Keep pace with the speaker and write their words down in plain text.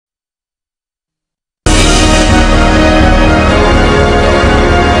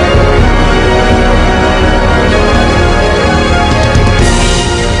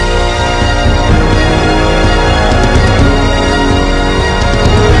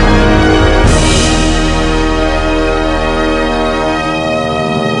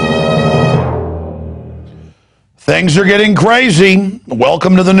Things are getting crazy.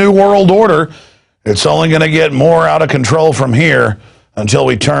 Welcome to the New World Order. It's only going to get more out of control from here until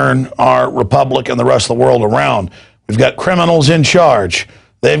we turn our republic and the rest of the world around. We've got criminals in charge.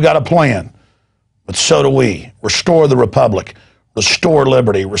 They've got a plan. But so do we. Restore the republic. Restore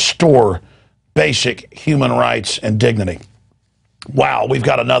liberty. Restore basic human rights and dignity. Wow, we've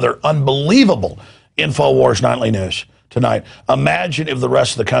got another unbelievable Infowars Nightly News tonight. Imagine if the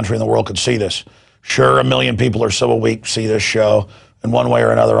rest of the country and the world could see this. Sure, 1 million people or so a week see this show in one way or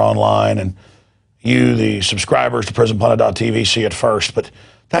another online, and you, the subscribers to PrisonPlanet.tv, see it first. But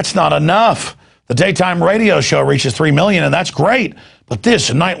that's not enough. The daytime radio show reaches 3 million, and that's great. But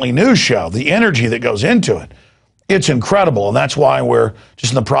this nightly news show, the energy that goes into it, it's incredible. And that's why we're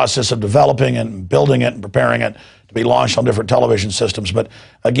just in the process of developing and building it and preparing it to be launched on different television systems. But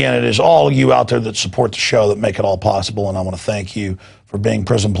again, it is all you out there that support the show that make it all possible. And I want to thank you for being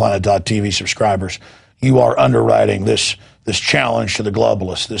PrisonPlanet.tv subscribers. You are underwriting this challenge to the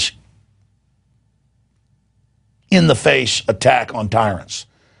globalists, this in-the-face attack on tyrants.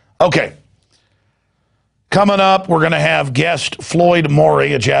 Okay. Coming up, we're going to have guest Floyd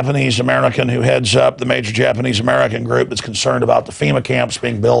Mori, a Japanese-American who heads up the major Japanese-American group that's concerned about the FEMA camps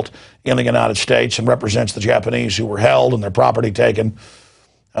being built in the United States and represents the Japanese who were held and their property taken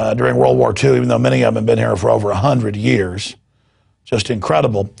during World War II, even though many of them have been here for over 100 years. Just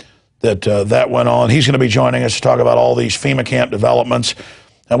incredible that that went on. He's going to be joining us to talk about all these FEMA camp developments.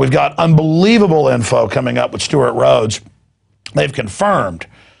 And we've got unbelievable info coming up with Stewart Rhodes. They've confirmed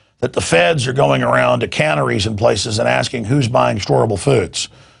that the feds are going around to canneries and places and asking who's buying storable foods.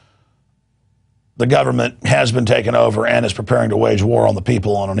 The government has been taken over and is preparing to wage war on the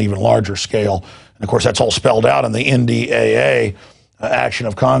people on an even larger scale. And, of course, that's all spelled out in the NDAA action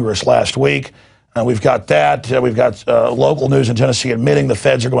of Congress last week. We've got that. We've got local news in Tennessee admitting the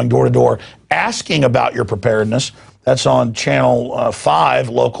feds are going door to door asking about your preparedness. That's on Channel 5,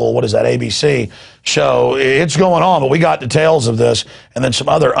 local, what is that, ABC. So it's going on, but we got details of this and then some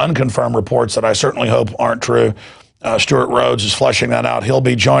other unconfirmed reports that I certainly hope aren't true. Stewart Rhodes is fleshing that out. He'll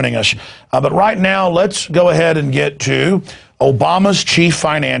be joining us. But right now, let's go ahead and get to Obama's chief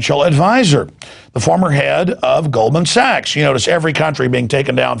financial advisor, the former head of Goldman Sachs. You notice every country being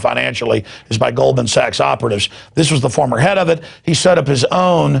taken down financially is by Goldman Sachs operatives. This was the former head of it. He set up his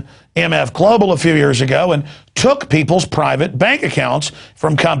own MF Global a few years ago and took people's private bank accounts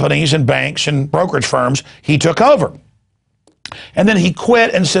from companies and banks and brokerage firms he took over. And then he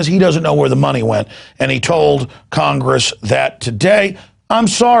quit and says he doesn't know where the money went. And he told Congress that today, I'm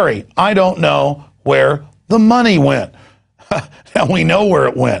sorry, I don't know where the money went. Now we know where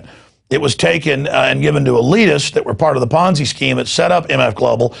it went. It was taken and given to elitists that were part of the Ponzi scheme that set up MF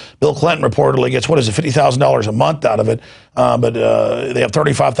Global. Bill Clinton reportedly gets, $50,000 a month out of it. But they have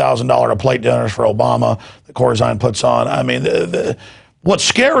 $35,000 a plate dinners for Obama that Corzine puts on. I mean, what's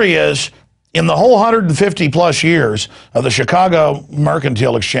scary is in the whole 150 plus years of the Chicago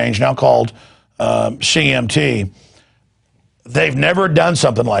Mercantile Exchange, now called CMT, they've never done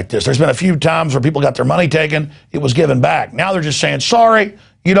something like this. There's been a few times where people got their money taken, it was given back. Now they're just saying, sorry,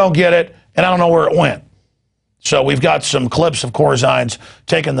 you don't get it, and I don't know where it went. So we've got some clips of Corzine's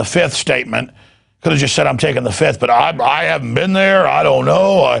taking the fifth statement. Could have just said, I'm taking the fifth, but I haven't been there. I don't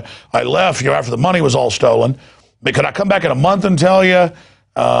know. I left after the money was all stolen. But could I come back in a month and tell you?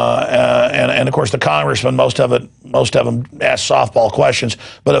 And of course, the congressmen, most of them asked softball questions,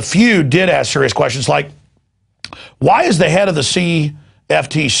 but a few did ask serious questions like, why is the head of the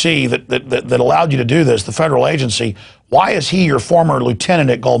CFTC that allowed you to do this, the federal agency, why is he your former lieutenant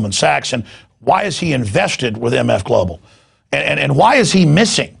at Goldman Sachs, and why is he invested with MF Global? And why is he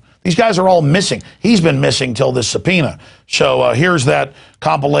missing? These guys are all missing. He's been missing till this subpoena. So here's that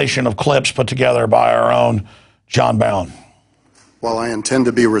compilation of clips put together by our own John Bound. While I intend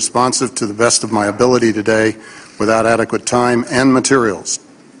to be responsive to the best of my ability today, without adequate time and materials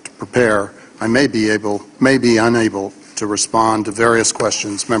to prepare, I may be unable to respond to various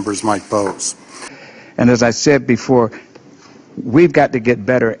questions members might pose. And as I said before, we've got to get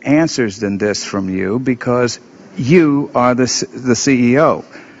better answers than this from you because you are the CEO.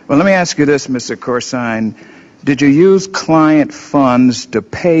 Well, let me ask you this, Mr. Corzine. Did you use client funds to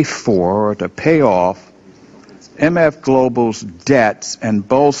pay for or to pay off MF Global's debts and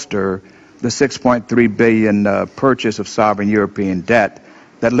bolster the $6.3 billion purchase of sovereign European debt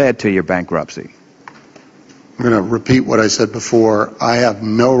that led to your bankruptcy? I'm going to repeat what I said before. I have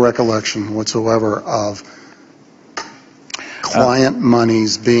no recollection whatsoever of client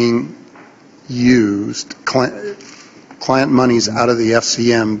monies being used, client monies out of the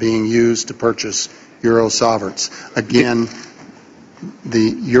FCM being used to purchase Euro sovereigns. Again,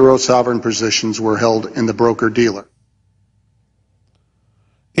 the Euro sovereign positions were held in the broker-dealer.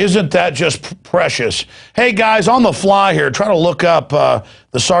 Isn't that just precious? Hey, guys, on the fly here, try to look up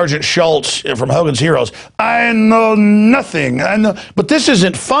the Sergeant Schultz from Hogan's Heroes. I know nothing. But this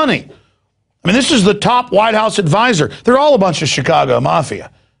isn't funny. I mean, this is the top White House advisor. They're all a bunch of Chicago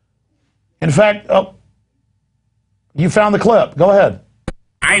mafia. In fact, oh, you found the clip. Go ahead.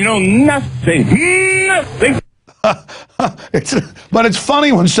 I know nothing. Nothing. But it's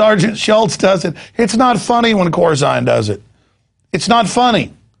funny when Sergeant Schultz does it. It's not funny when Corzine does it. It's not funny.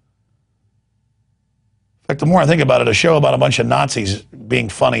 In fact, the more I think about it, a show about a bunch of Nazis being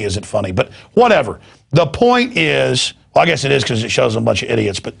funny isn't funny. But whatever. The point is, well, I guess it is because it shows a bunch of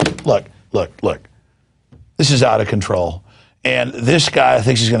idiots. But look. This is out of control. And this guy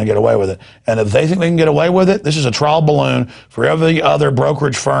thinks he's going to get away with it. And if they think they can get away with it, this is a trial balloon for every other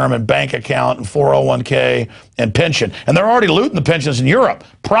brokerage firm and bank account and 401k and pension. And they're already looting the pensions in Europe.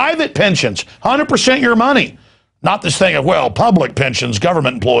 Private pensions, 100% your money. Not this thing of, well, public pensions,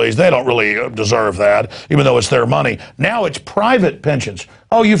 government employees, they don't really deserve that, even though it's their money. Now it's private pensions.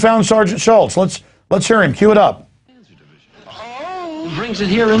 Oh, you found Sergeant Schultz. Let's hear him. Cue it up. Brings it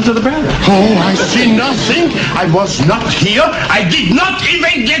here into the barrel. Oh, I see nothing. I was not here. I did not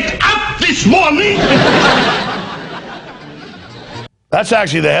even get up this morning. That's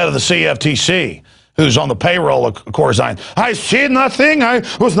actually the head of the CFTC, who's on the payroll of Corzine. I see nothing. I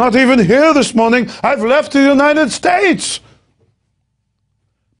was not even here this morning. I've left the United States.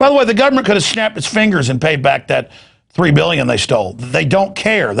 By the way, the government could have snapped its fingers and paid back that $3 billion they stole. They don't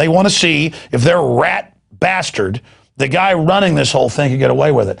care. They want to see if their rat bastard, the guy running this whole thing, can get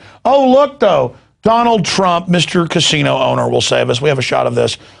away with it. Oh, look, though. Donald Trump, Mr. Casino owner, will save us. We have a shot of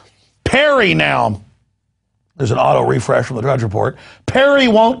this. Perry now. There's an auto refresh from the Drudge Report. Perry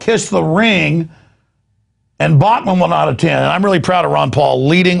won't kiss the ring, and Bachmann will not attend. And I'm really proud of Ron Paul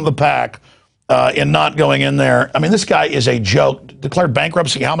leading the pack in not going in there. I mean, this guy is a joke. Declared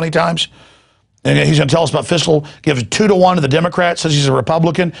bankruptcy how many times? And he's going to tell us about fiscal, gives 2-1 to the Democrats, says he's a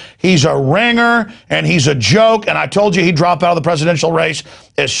Republican. He's a ringer, and he's a joke. And I told you he'd drop out of the presidential race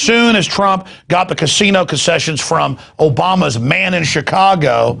as soon as Trump got the casino concessions from Obama's man in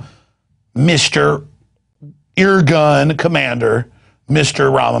Chicago, Mr. Eargun Commander,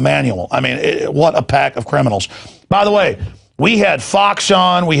 Mr. Rahm Emanuel. I mean, what a pack of criminals. By the way, we had Fox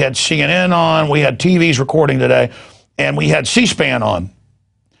on, we had CNN on, we had TVs recording today, and we had C-SPAN on.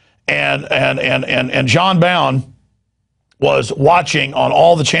 And John Bound was watching on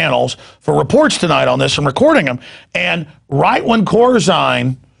all the channels for reports tonight on this and recording them. And right when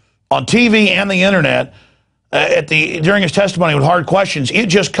Corzine on TV and the internet during his testimony with hard questions, it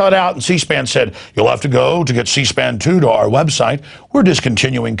just cut out, and C-SPAN said, you'll have to go to get C-SPAN 2 to our website. We're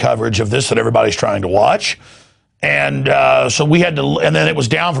discontinuing coverage of this that everybody's trying to watch. And so we had to, and then it was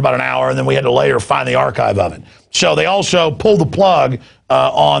down for about an hour, and then we had to later find the archive of it. So they also pulled the plug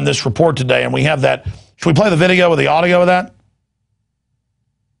on this report today, and we have that. Should we play the video with the audio of that?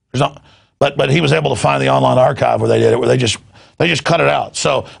 There's not, but he was able to find the online archive where they did it, where they just cut it out.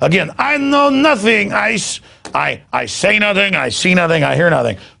 So again, I know nothing. I say nothing. I see nothing. I hear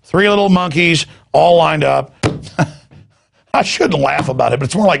nothing. 3 little monkeys all lined up. I shouldn't laugh about it, but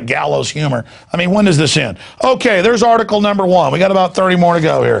it's more like gallows humor. I mean, when does this end? Okay, there's article number 1. We got about 30 more to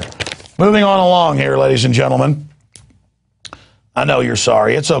go here. Moving on along here, ladies and gentlemen. I know you're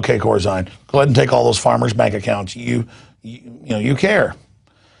sorry. It's okay, Corzine. Go ahead and take all those farmers' bank accounts. You care.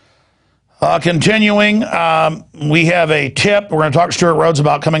 Continuing, we have a tip we're going to talk to Stewart Rhodes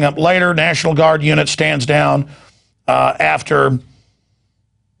about coming up later. National Guard unit stands down after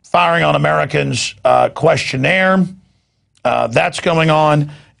firing on Americans questionnaire. That's going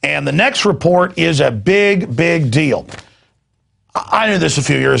on. And the next report is a big, big deal. I knew this a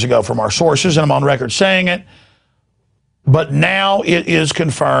few years ago from our sources, and I'm on record saying it. But now it is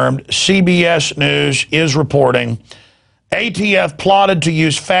confirmed. CBS News is reporting ATF plotted to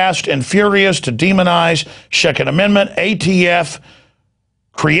use Fast and Furious to demonize Second Amendment. ATF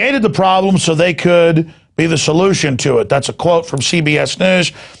created the problem so they could be the solution to it. That's a quote from CBS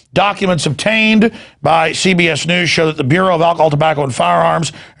News. Documents obtained by CBS News show that the Bureau of Alcohol, Tobacco, and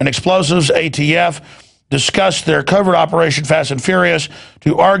Firearms and Explosives, ATF, discussed their covert operation Fast and Furious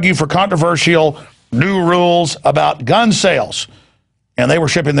to argue for controversial new rules about gun sales. And they were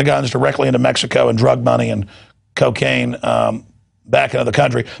shipping the guns directly into Mexico and drug money and cocaine back into the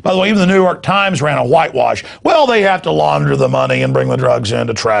country. By the way, even the New York Times ran a whitewash. Well, they have to launder the money and bring the drugs in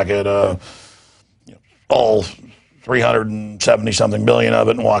to track it. All 370-something billion of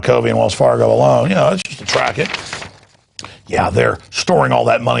it in Wachovia and Wells Fargo alone. It's just to track it. Yeah, they're storing all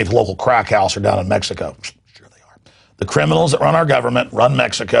that money at the local crack house or down in Mexico. Sure they are. The criminals that run our government run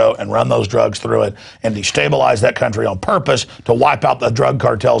Mexico and run those drugs through it and destabilize that country on purpose to wipe out the drug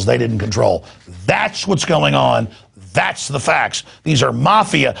cartels they didn't control. That's what's going on. That's the facts. These are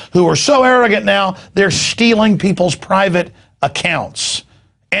mafia who are so arrogant now, they're stealing people's private accounts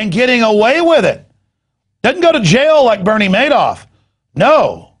and getting away with it. Doesn't go to jail like Bernie Madoff.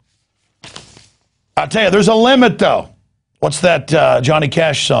 No. I'll tell you, there's a limit, though. What's that Johnny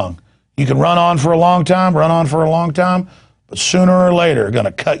Cash song? You can run on for a long time, but sooner or later, going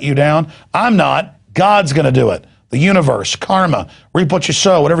to cut you down. I'm not. God's going to do it. The universe, karma, reap what you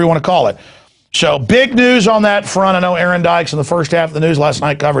sow, whatever you want to call it. So big news on that front. I know Aaron Dykes in the first half of the news last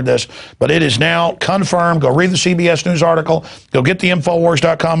night covered this, but it is now confirmed. Go read the CBS News article. Go get the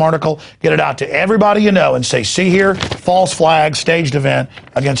Infowars.com article. Get it out to everybody you know and say, see here, false flag, staged event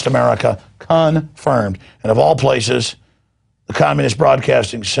against America. Confirmed. And of all places, the Communist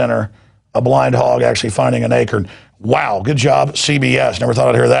Broadcasting Center, a blind hog actually finding an acorn. Wow, good job, CBS. Never thought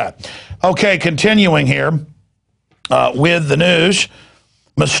I'd hear that. Okay, continuing here with the news.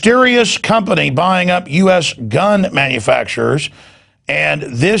 Mysterious company buying up U.S. gun manufacturers, and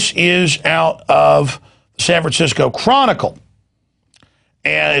this is out of the San Francisco Chronicle.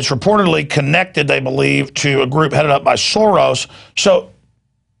 And it's reportedly connected, they believe, to a group headed up by Soros. So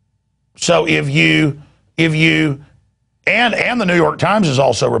if you and the New York Times is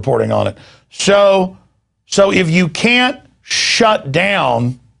also reporting on it. So if you can't shut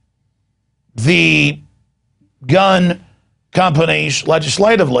down the gun companies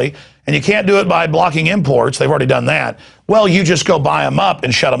legislatively, and you can't do it by blocking imports, they've already done that, well, you just go buy them up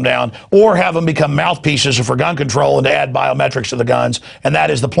and shut them down, or have them become mouthpieces for gun control and to add biometrics to the guns, and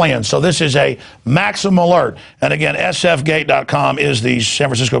that is the plan. So this is a maximum alert. And again, sfgate.com is the San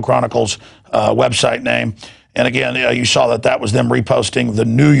Francisco Chronicle's website name. And again, you saw that was them reposting the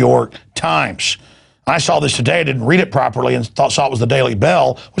New York Times. I saw this today, didn't read it properly, and saw it was the Daily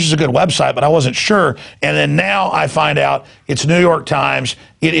Bell, which is a good website, but I wasn't sure. And then now I find out it's New York Times.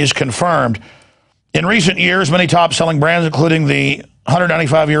 It is confirmed. In recent years, many top-selling brands, including the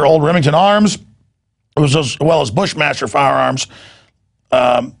 195-year-old Remington Arms, as well as Bushmaster firearms,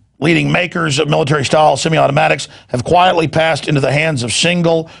 leading makers of military-style semi-automatics, have quietly passed into the hands of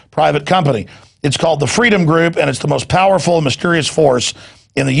single private company. It's called the Freedom Group, and it's the most powerful and mysterious force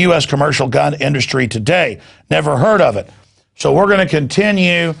in the U.S. commercial gun industry today. Never heard of it. So we're going to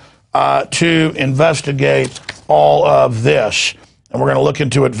continue to investigate all of this, and we're going to look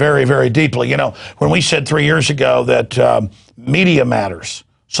into it very, very deeply. You know, when we said 3 years ago that Media Matters,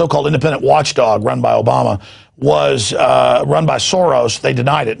 so-called independent watchdog run by Obama, was run by Soros, they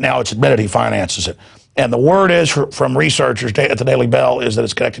denied it. Now it's admitted he finances it. And the word is from researchers at the Daily Bell is that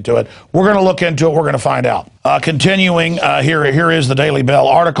it's connected to it. We're going to look into it. We're going to find out. Continuing, here is the Daily Bell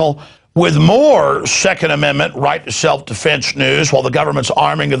article. With more Second Amendment right to self-defense news, while the government's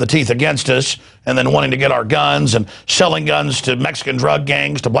arming to the teeth against us and then wanting to get our guns and selling guns to Mexican drug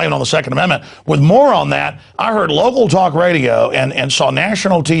gangs to blame it on the Second Amendment. With more on that, I heard local talk radio and saw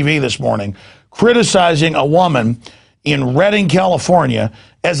national TV this morning criticizing a woman in Redding, California,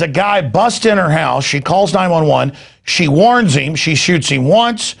 as a guy busts in her house. She calls 911. She warns him. She shoots him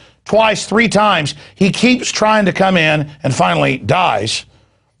once, twice, 3 times. He keeps trying to come in and finally dies.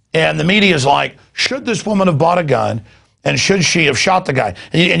 And the media is like, should this woman have bought a gun? And should she have shot the guy?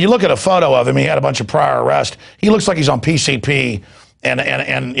 And you look at a photo of him. He had a bunch of prior arrests. He looks like he's on PCP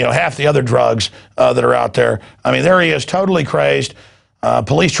and you know, half the other drugs that are out there. I mean, there he is, totally crazed.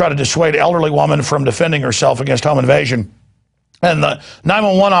 Police try to dissuade elderly woman from defending herself against home invasion. And the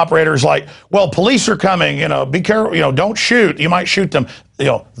 911 operator is like, well, police are coming, you know, be careful, you know, don't shoot. You might shoot them. You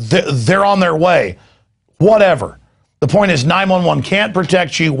know, they're on their way. Whatever. The point is 911 can't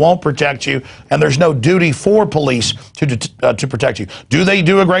protect you, won't protect you, and there's no duty for police to protect you. Do they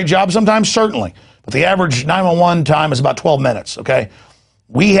do a great job sometimes? Certainly. But the average 911 time is about 12 minutes, okay?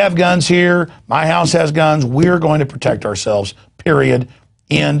 We have guns here. My house has guns. We're going to protect ourselves, period.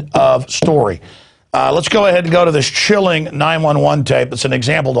 End of story. Let's go ahead and go to this chilling 911 tape. It's an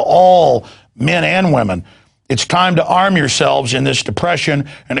example to all men and women. It's time to arm yourselves in this depression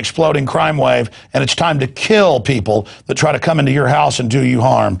and exploding crime wave, and it's time to kill people that try to come into your house and do you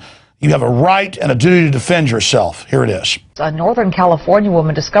harm. You have a right and a duty to defend yourself. Here it is. A Northern California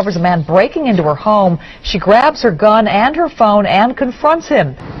woman discovers a man breaking into her home. She grabs her gun and her phone and confronts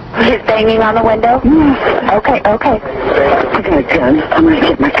him. He's banging on the window? Yes. Okay. I got a gun. I'm going to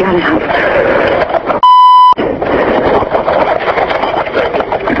get my gun out.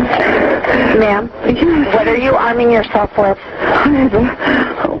 Ma'am, yes. What are you arming yourself with?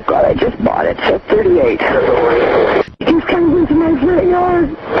 Oh, God, I just bought it. It's a 38. He's coming into my front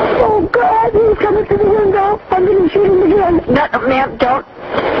yard. Oh, God, he's coming through the window. I'm going to shoot him No, ma'am, don't.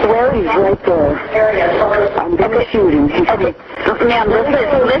 Where? He's right there. I'm going to shoot him. Okay. Ma'am,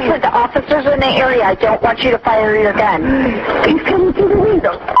 listen, the officers in the area. I don't want you to fire your gun. He's coming through the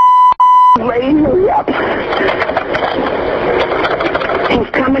window. Lady, hurry up. He's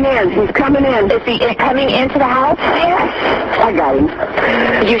coming in. He's coming in. Is he coming into the house? Yes. I got him.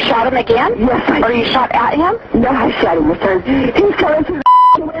 You shot him again? Yes. Or you shot at him? No, I shot him a third. He's coming through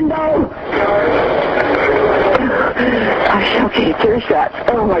the window. Okay, 3 shots.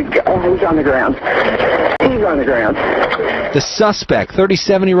 Oh, my God. Oh, he's on the ground. He's on the ground. The suspect,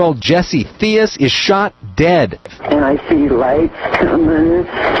 37-year-old Jesse Theus, is shot dead. And I see lights coming.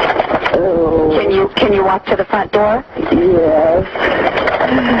 Oh. Can you walk to the front door? Yes.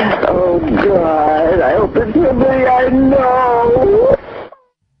 Oh, God. I hope it's somebody I know.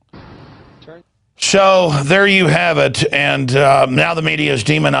 So there you have it, and now the media is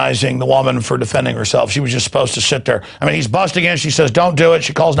demonizing the woman for defending herself. She was just supposed to sit there. I mean, he's busting in. She says, don't do it.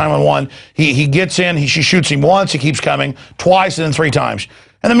 She calls 911. He gets in. She shoots him once. He keeps coming, twice, and then 3 times.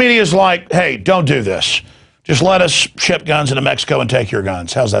 And the media is like, hey, don't do this. Just let us ship guns into Mexico and take your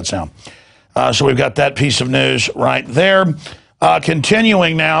guns. How's that sound? So we've got that piece of news right there.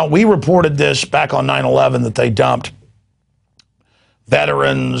 Continuing now, we reported this back on 9/11 that they dumped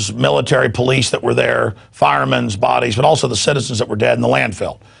veterans, military, police that were there, firemen's bodies, but also the citizens that were dead in the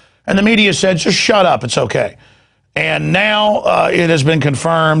landfill. And the media said, just shut up, it's okay. And now it has been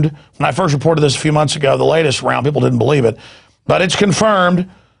confirmed. When I first reported this a few months ago, the latest round, people didn't believe it, but it's confirmed.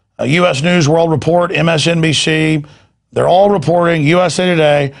 U.S. News World Report, MSNBC, they're all reporting, USA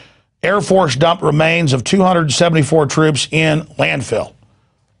Today, Air Force dumped remains of 274 troops in landfill.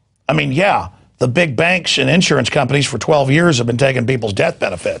 I mean, yeah. The big banks and insurance companies for 12 years have been taking people's death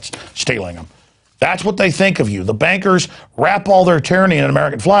benefits, stealing them. That's what they think of you. The bankers wrap all their tyranny in an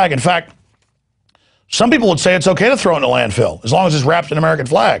American flag. In fact, some people would say it's okay to throw it in a landfill as long as it's wrapped in an American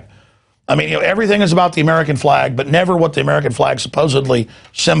flag. I mean, everything is about the American flag, but never what the American flag supposedly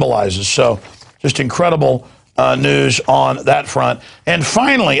symbolizes. So just incredible news on that front. And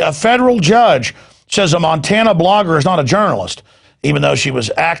finally, a federal judge says a Montana blogger is not a journalist. Even though she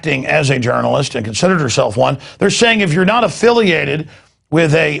was acting as a journalist and considered herself one. They're saying if you're not affiliated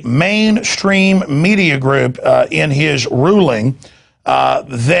with a mainstream media group in his ruling,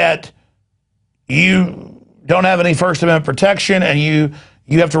 that you don't have any First Amendment protection and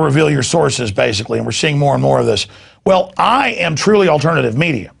you have to reveal your sources, basically. And we're seeing more and more of this. Well, I am truly alternative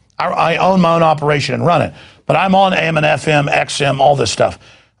media. I own my own operation and run it. But I'm on AM and FM, XM, all this stuff.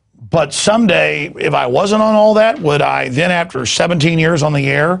 But someday, if I wasn't on all that, would I then, after 17 years on the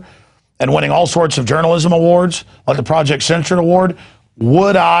air and winning all sorts of journalism awards, like the Project Censored Award,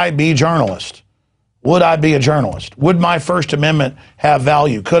 would I be a journalist? Would I be a journalist? Would my First Amendment have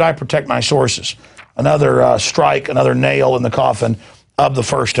value? Could I protect my sources? Another strike, another nail in the coffin of the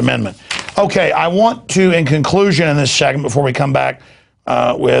First Amendment. Okay, I want to, in conclusion in this segment, before we come back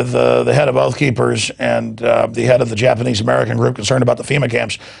with the head of Oath Keepers and the head of the Japanese-American group concerned about the FEMA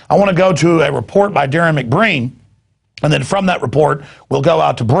camps, I want to go to a report by Darren McBreen, and then from that report, we'll go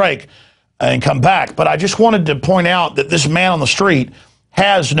out to break and come back. But I just wanted to point out that this man on the street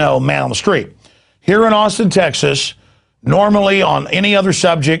has no man on the street. Here in Austin, Texas, normally on any other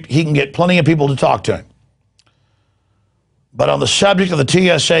subject, he can get plenty of people to talk to him. But on the subject of the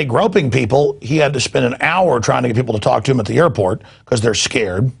TSA groping people, he had to spend an hour trying to get people to talk to him at the airport because they're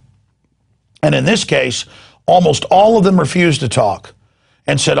scared. And in this case, almost all of them refused to talk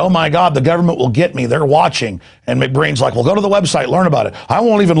and said, oh my God, the government will get me. They're watching. And McBreen's like, well, go to the website, learn about it. I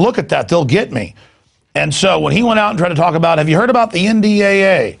won't even look at that. They'll get me. And so when he went out and tried to talk about, have you heard about the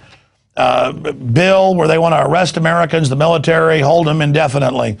NDAA bill where they want to arrest Americans, the military, hold them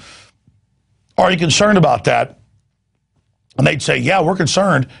indefinitely? Are you concerned about that? And they'd say, yeah, we're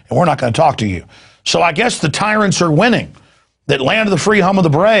concerned, and we're not going to talk to you. So I guess the tyrants are winning. That land of the free, home of the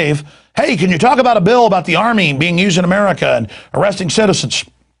brave. Hey, can you talk about a bill about the Army being used in America and arresting citizens?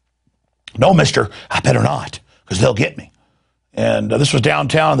 No, mister, I better not, because they'll get me. And this was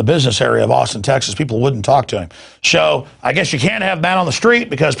downtown in the business area of Austin, Texas. People wouldn't talk to him. So I guess you can't have man on the street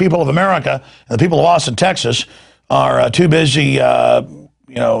because people of America and the people of Austin, Texas are too busy,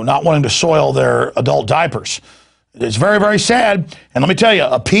 not wanting to soil their adult diapers. It's very, very sad. And let me tell you,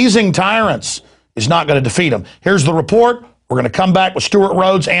 appeasing tyrants is not going to defeat them. Here's the report. We're going to come back with Stewart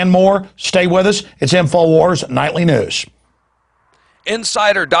Rhodes and more. Stay with us. It's Infowars Nightly News.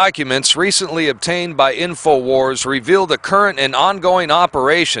 Insider documents recently obtained by Infowars reveal the current and ongoing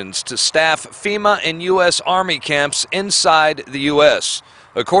operations to staff FEMA and U.S. Army camps inside the U.S.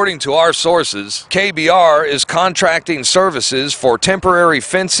 According to our sources, KBR is contracting services for temporary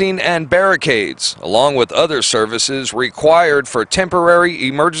fencing and barricades, along with other services required for temporary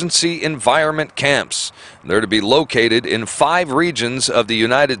emergency environment camps. They're to be located in 5 regions of the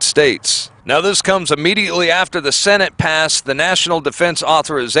United States. Now, this comes immediately after the Senate passed the National Defense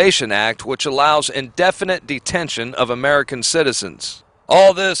Authorization Act, which allows indefinite detention of American citizens.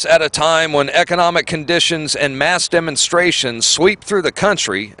 All this at a time when economic conditions and mass demonstrations sweep through the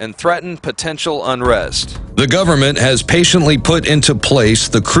country and threaten potential unrest. The government has patiently put into place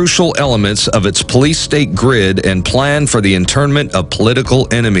the crucial elements of its police-state grid and plan for the internment of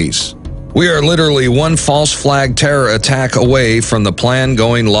political enemies. We are literally one false flag terror attack away from the plan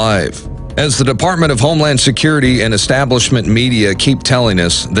going live. As the Department of Homeland Security and establishment media keep telling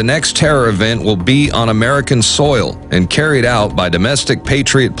us, the next terror event will be on American soil and carried out by domestic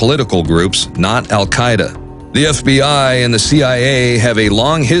patriot political groups, not Al-Qaeda. The FBI and the CIA have a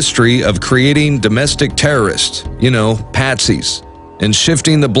long history of creating domestic terrorists, patsies, and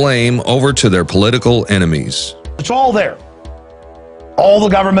shifting the blame over to their political enemies. It's all there. All the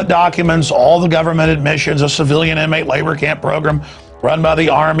government documents, all the government admissions, a civilian inmate labor camp program run by the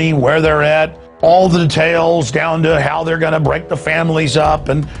Army, where they're at, all the details down to how they're going to break the families up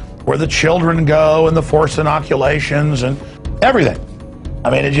and where the children go and the forced inoculations and everything. I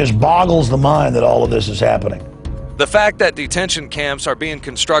mean, it just boggles the mind that all of this is happening. The fact that detention camps are being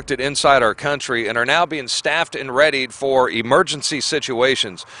constructed inside our country and are now being staffed and readied for emergency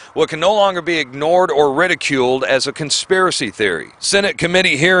situations, what can no longer be ignored or ridiculed as a conspiracy theory. Senate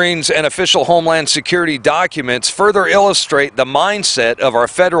committee hearings and official Homeland Security documents further illustrate the mindset of our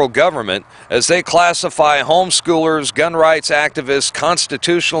federal government as they classify homeschoolers, gun rights activists,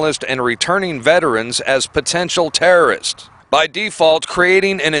 constitutionalists, and returning veterans as potential terrorists, by default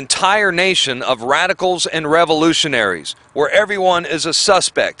creating an entire nation of radicals and revolutionaries, where everyone is a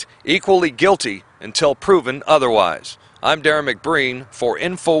suspect, equally guilty until proven otherwise. I'm Darren McBreen for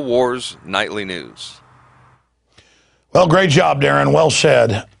Infowars Nightly News. Well, great job, Darren. Well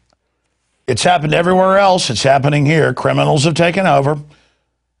said. It's happened everywhere else. It's happening here. Criminals have taken over,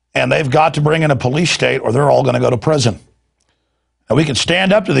 and they've got to bring in a police state or they're all going to go to prison. Now, we can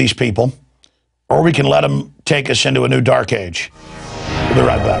stand up to these people, or we can let them take us into a new dark age. We'll be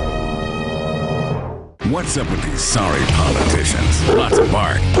right back. What's up with these sorry politicians? Lots of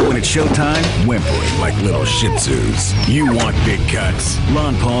bark, but when it's showtime, whimpering like little shih tzus. You want big cuts?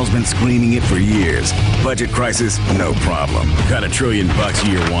 Ron Paul's been screaming it for years. Budget crisis? No problem. Got $1 trillion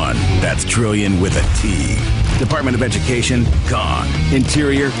year one. That's trillion with a T. Department of Education? Gone.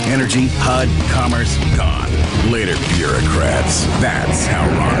 Interior, Energy, HUD, Commerce? Gone. Later, bureaucrats. That's how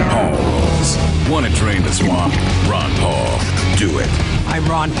Ron Paul rolls. Want to drain the swamp? Ron Paul. Do it. I'm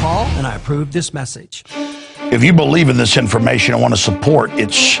Ron Paul, and I approve this message. If you believe in this information and want to support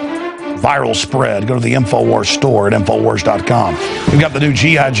its viral spread, go to the Infowars store at Infowars.com. We've got the new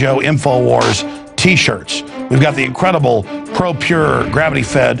G.I. Joe Infowars t-shirts. We've got the incredible Pro Pure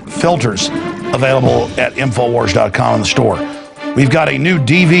gravity-fed filters available at Infowars.com in the store. We've got a new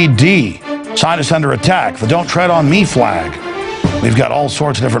DVD, Scientists Under Attack, the Don't Tread on Me flag. We've got all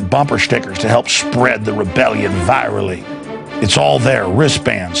sorts of different bumper stickers to help spread the rebellion virally. It's all there.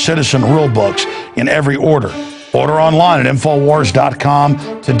 Wristbands, citizen rule books in every order. Order online at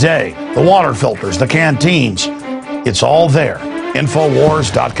Infowars.com today. The water filters, the canteens. It's all there.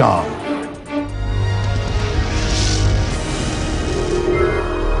 Infowars.com.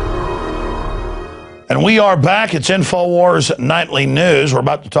 And we are back. It's Infowars Nightly News. We're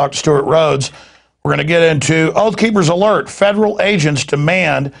about to talk to Stewart Rhodes. We're going to get into Oath Keepers Alert. Federal agents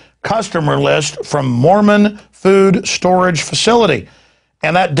demand customer list from Mormon food storage facility.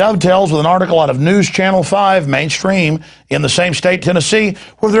 And that dovetails with an article out of News Channel 5, mainstream, in the same state, Tennessee,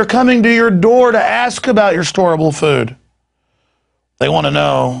 where they're coming to your door to ask about your storable food. They want to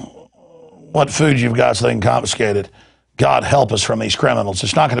know what food you've got so they can confiscate it. God help us from these criminals.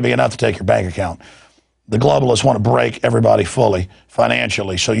 It's not going to be enough to take your bank account. The globalists want to break everybody fully,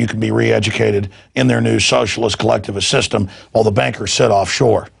 financially, so you can be re-educated in their new socialist collectivist system while the bankers sit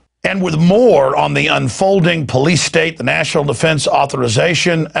offshore. And with more on the unfolding police state, the National Defense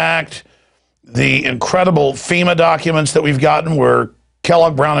Authorization Act, the incredible FEMA documents that we've gotten where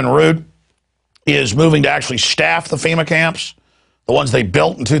Kellogg, Brown, and Root is moving to actually staff the FEMA camps, the ones they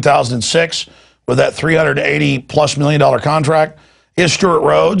built in 2006 with that $380+ million contract, is Stewart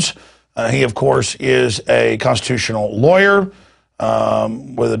Rhodes. He, of course, is a constitutional lawyer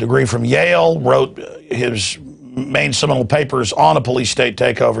with a degree from Yale, wrote his main seminal papers on a police state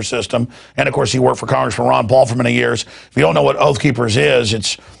takeover system. And, of course, he worked for Congressman Ron Paul for many years. If you don't know what Oath Keepers is,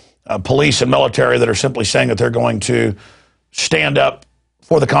 it's police and military that are simply saying that they're going to stand up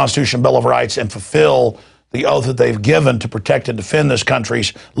for the Constitution and Bill of Rights and fulfill the oath that they've given to protect and defend this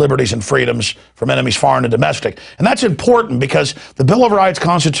country's liberties and freedoms from enemies foreign and domestic. And that's important because the Bill of Rights,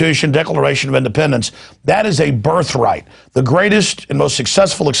 Constitution, Declaration of Independence, that is a birthright, the greatest and most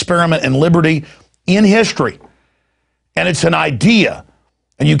successful experiment in liberty in history. And it's an idea.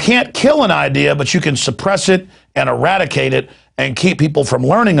 And you can't kill an idea, but you can suppress it and eradicate it and keep people from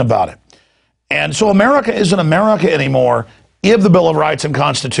learning about it. And so America isn't America anymore if the Bill of Rights and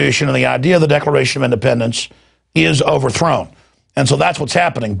Constitution and the idea of the Declaration of Independence is overthrown. And so that's what's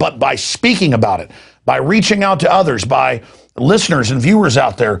happening. But by speaking about it, by reaching out to others, by listeners and viewers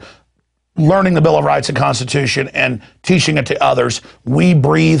out there, learning the Bill of Rights and Constitution and teaching it to others, we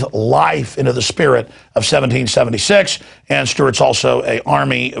breathe life into the spirit of 1776. And Stewart's also an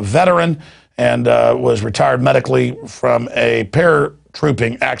Army veteran and was retired medically from a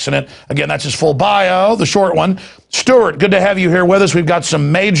paratrooping accident. Again, that's his full bio, the short one. Stewart, good to have you here with us. We've got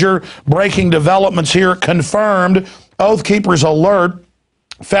some major breaking developments here. Confirmed. Oath Keepers alert.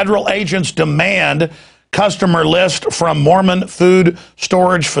 Federal agents demand customer list from Mormon food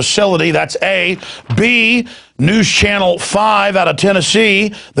storage facility. That's A. B, News Channel 5 out of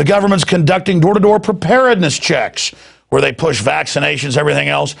Tennessee. The government's conducting door-to-door preparedness checks where they push vaccinations, everything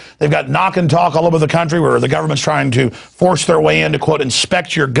else. They've got knock and talk all over the country where the government's trying to force their way in to, quote,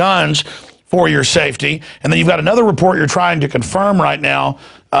 inspect your guns for your safety. And then you've got another report you're trying to confirm right now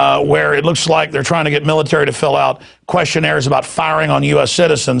where it looks like they're trying to get military to fill out questionnaires about firing on U.S.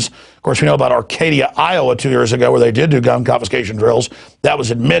 citizens. Of course, we know about Arcadia, Iowa 2 years ago where they did do gun confiscation drills. That was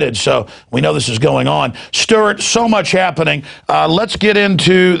admitted, so we know this is going on. Stewart, so much happening. Let's get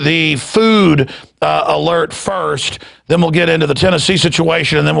into the food alert first. Then we'll get into the Tennessee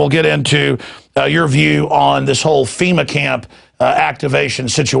situation, and then we'll get into your view on this whole FEMA camp activation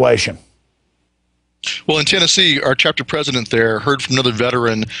situation. Well, in Tennessee, our chapter president there heard from another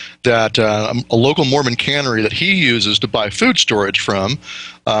veteran that a local Mormon cannery that he uses to buy food storage from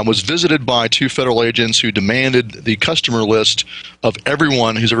was visited by 2 federal agents who demanded the customer list of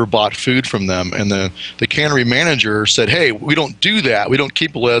everyone who's ever bought food from them. And the cannery manager said, hey, we don't do that. We don't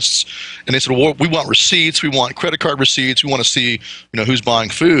keep lists. And they said, well, we want receipts. We want credit card receipts. We want to see, who's buying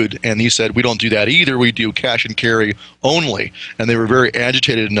food. And he said, we don't do that either. We do cash and carry only. And they were very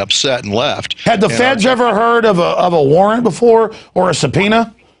agitated and upset and left. Had the feds ever heard of a warrant before or a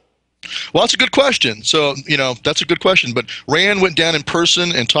subpoena? Well, that's a good question. So, that's a good question. But Rand went down in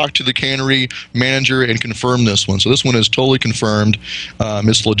person and talked to the cannery manager and confirmed this one. So this one is totally confirmed.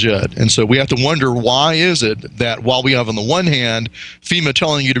 It's legit. And so we have to wonder, why is it that while we have on the one hand FEMA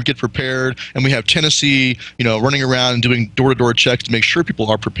telling you to get prepared, and we have Tennessee, running around and doing door-to-door checks to make sure people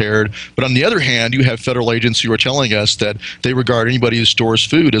are prepared, but on the other hand, you have federal agents who are telling us that they regard anybody who stores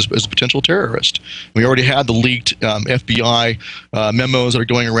food as a potential terrorist. We already had the leaked FBI memos that are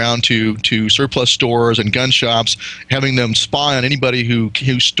going around to surplus stores and gun shops, having them spy on anybody who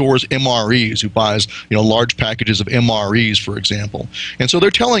stores MREs, who buys large packages of MREs, for example. And so they're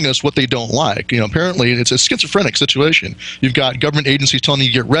telling us what they don't like. Apparently it's a schizophrenic situation. You've got government agencies telling you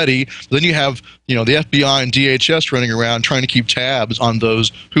to get ready, but then you have the FBI and DHS running around trying to keep tabs on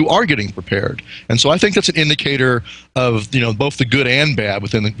those who are getting prepared. And so I think that's an indicator of both the good and bad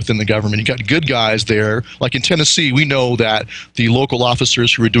within the government. You got good guys there, like in Tennessee. We know that the local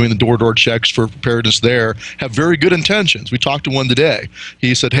officers who are doing the door-to-door checks for preparedness there have very good intentions. We talked to one today.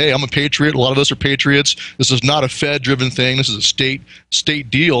 He said, hey, I'm a patriot. A lot of us are patriots. This is not a Fed-driven thing. This is a state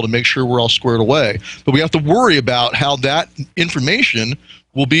deal to make sure we're all squared away. But we have to worry about how that information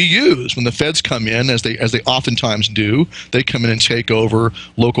will be used when the feds come in, as they oftentimes do. They come in and take over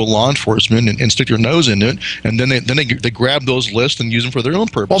local law enforcement and stick their nose in it, and then they grab those lists and use them for their own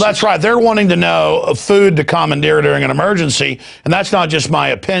purposes. Well, that's right. They're wanting to know food to commandeer during an emergency, and that's not just my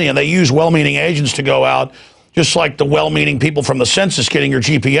opinion. They use well-meaning agents to go out, just like the well-meaning people from the census getting your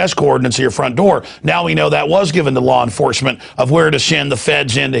GPS coordinates at your front door. Now we know that was given to law enforcement of where to send the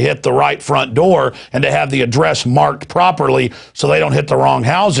feds in to hit the right front door and to have the address marked properly so they don't hit the wrong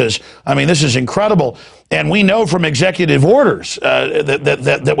houses. I mean, this is incredible. And we know from executive orders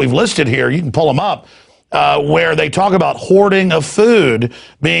that we've listed here, you can pull them up, where they talk about hoarding of food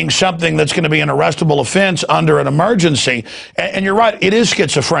being something that's going to be an arrestable offense under an emergency. And you're right, it is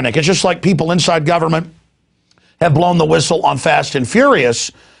schizophrenic. It's just like people inside government have blown the whistle on Fast and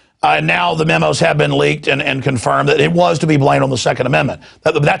Furious. Now the memos have been leaked and confirmed that it was to be blamed on the Second Amendment.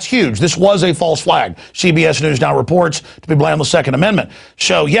 That's huge. This was a false flag. CBS News now reports to be blamed on the Second Amendment.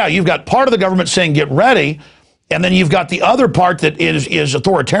 So, yeah, you've got part of the government saying get ready, and then you've got the other part that is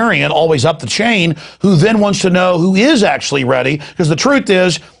authoritarian, always up the chain, who then wants to know who is actually ready, because the truth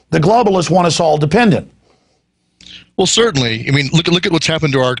is the globalists want us all dependent. Well, certainly. I mean, look at what's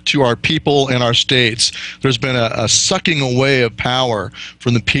happened to our people and our states. There's been a sucking away of power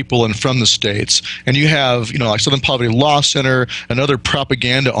from the people and from the states. And you have, like Southern Poverty Law Center and other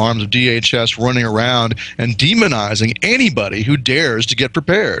propaganda arms of DHS running around and demonizing anybody who dares to get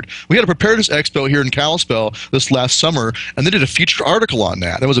prepared. We had a preparedness expo here in Kalispell this last summer, and they did a featured article on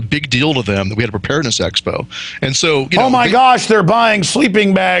that. That was a big deal to them that we had a preparedness expo. And so, oh my gosh, they're buying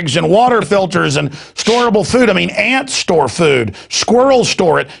sleeping bags and water filters and storable food. I mean, ants store food, squirrels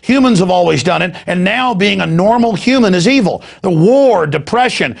store it, humans have always done it, and now being a normal human is evil. The war,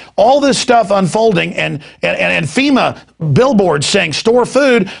 depression, all this stuff unfolding, and FEMA billboards saying store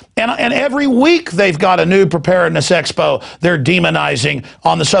food, and every week they've got a new preparedness expo they're demonizing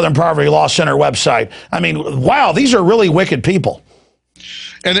on the Southern Poverty Law Center website. I mean, wow, these are really wicked people.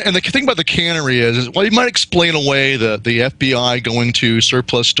 And the thing about the cannery is, well, you might explain away the FBI going to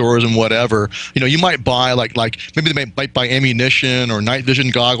surplus stores and whatever. You might buy like maybe they might buy ammunition or night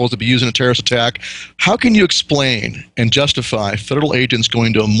vision goggles to be used in a terrorist attack. How can you explain and justify federal agents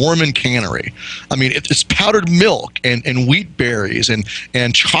going to a Mormon cannery? I mean, it's powdered milk and wheat berries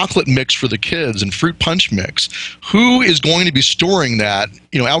and chocolate mix for the kids and fruit punch mix. Who is going to be storing that?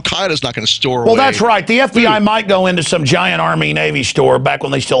 Al Qaeda's not going to store. Well, that's right. The FBI might go into some giant Army Navy store back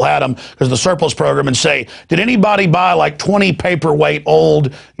when they still had them because of the surplus program and say, did anybody buy like 20 paperweight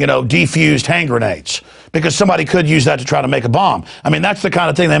old, defused hand grenades? Because somebody could use that to try to make a bomb. I mean, that's the kind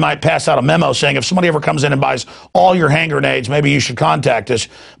of thing they might pass out a memo saying, if somebody ever comes in and buys all your hand grenades, maybe you should contact us.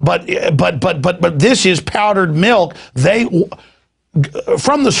 But this is powdered milk.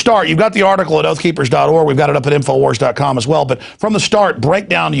 From the start, you've got the article at oathkeepers.org. We've got it up at Infowars.com as well. But from the start,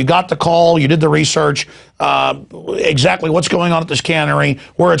 breakdown, you got the call, you did the research, exactly what's going on at this cannery,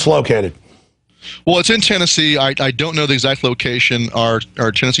 where it's located. Well, it's in Tennessee. I don't know the exact location. Our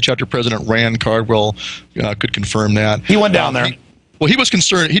Tennessee chapter president, Rand Cardwell, could confirm that. He went down there. Well, he was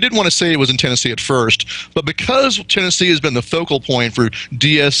concerned. He didn't want to say it was in Tennessee at first, but because Tennessee has been the focal point for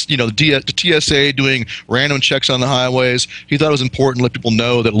the TSA doing random checks on the highways, he thought it was important to let people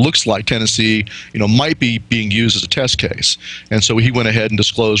know that it looks like Tennessee, might be being used as a test case. And so he went ahead and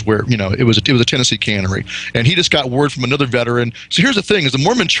disclosed where, it was a Tennessee cannery. And he just got word from another veteran. So here's the thing: is the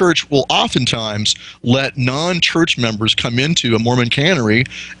Mormon Church will oftentimes let non-church members come into a Mormon cannery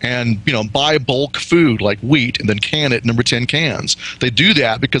and buy bulk food like wheat and then can it number 10 cans. They do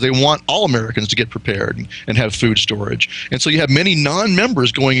that because they want all Americans to get prepared and have food storage. And so you have many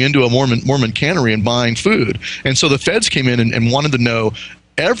non-members going into a Mormon cannery and buying food. And so the feds came in and wanted to know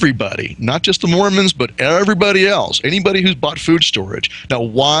everybody, not just the Mormons, but everybody else, anybody who's bought food storage. Now,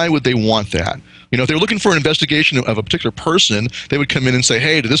 why would they want that? If they're looking for an investigation of a particular person, they would come in and say,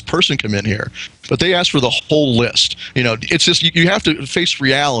 hey, did this person come in here? But they ask for the whole list. It's just, you have to face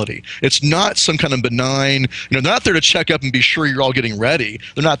reality. It's not some kind of benign, they're not there to check up and be sure you're all getting ready.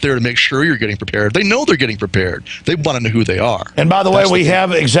 They're not there to make sure you're getting prepared. They know they're getting prepared. They want to know who they are. And by the way, we have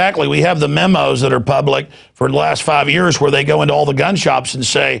the memos that are public for the last 5 years where they go into all the gun shops and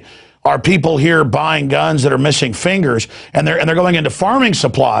say, are people here buying guns that are missing fingers? And they're going into farming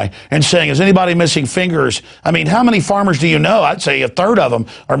supply and saying, is anybody missing fingers? I mean, how many farmers do you know? I'd say a third of them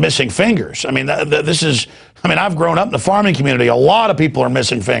are missing fingers. I mean, I've grown up in the farming community. A lot of people are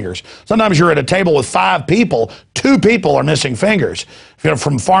missing fingers. Sometimes you're at a table with 5 people, 2 people are missing fingers,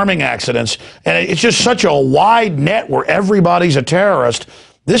 from farming accidents. And it's just such a wide net where everybody's a terrorist.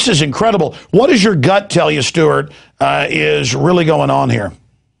 This is incredible. What does your gut tell you, Stewart, is really going on here?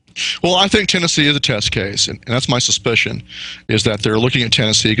 Well, I think Tennessee is a test case, and that's my suspicion, is that they're looking at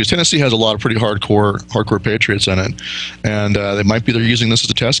Tennessee because Tennessee has a lot of pretty hardcore patriots in it, and they're using this as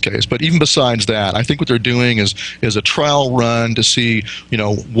a test case. But even besides that, I think what they're doing is a trial run to see,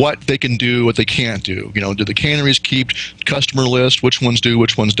 what they can do, what they can't do. Do the canneries keep customer list? Which ones do,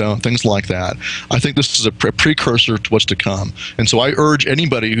 which ones don't? Things like that. I think this is a precursor to what's to come. And so I urge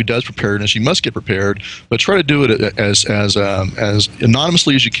anybody who does preparedness, you must get prepared, but try to do it as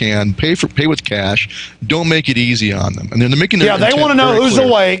anonymously as you can. Pay with cash. Don't make it easy on them. And then they're making they want to know who's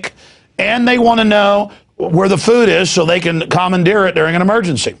awake, and they want to know where the food is so they can commandeer it during an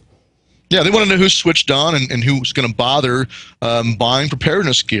emergency. Yeah, they want to know who's switched on and who's going to bother buying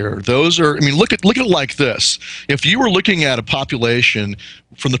preparedness gear. Those are, look at it like this. If you were looking at a population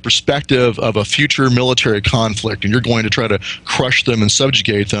from the perspective of a future military conflict and you're going to try to crush them and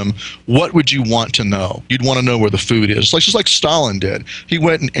subjugate them, what would you want to know? You'd want to know where the food is. Just like Stalin did. He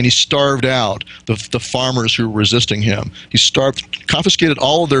went and he starved out the farmers who were resisting him. He confiscated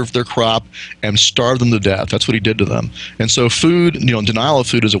all of their crop and starved them to death. That's what he did to them. And so food, denial of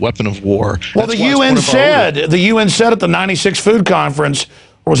food is a weapon of war. Well, the UN said at the 96 Food Conference,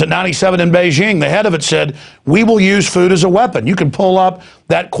 or was it 97 in Beijing? The head of it said, we will use food as a weapon. You can pull up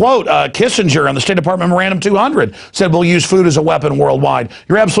that quote. Kissinger on the State Department Memorandum 200 said we'll use food as a weapon worldwide.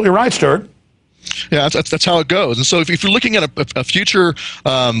 You're absolutely right, Stewart. Yeah, that's how it goes. And so if you're looking at a future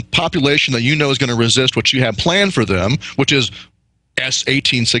population that you know is going to resist what you have planned for them, which is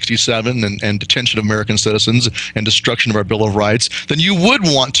S-1867 and detention of American citizens and destruction of our Bill of Rights, then you would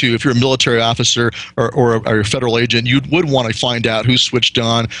want to, if you're a military officer or a federal agent, you would want to find out who's switched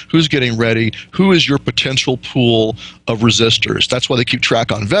on, who's getting ready, who is your potential pool of resistors. That's why they keep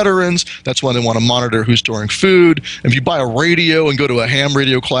track on veterans. That's why they want to monitor who's storing food. If you buy a radio and go to a ham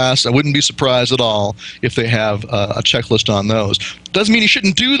radio class, I wouldn't be surprised at all if they have a checklist on those. Doesn't mean you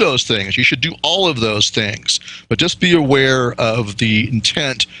shouldn't do those things. You should do all of those things. But just be aware of the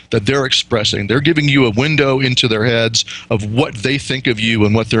intent that they're expressing. They're giving you a window into their heads of what they think of you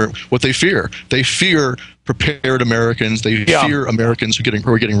and what they fear. They fear prepared Americans. They fear Americans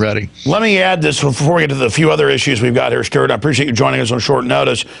who are getting ready. Let me add this before we get to the few other issues we've got here, Stewart. I appreciate you joining us on short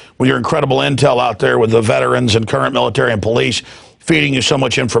notice with your incredible intel out there with the veterans and current military and police feeding you so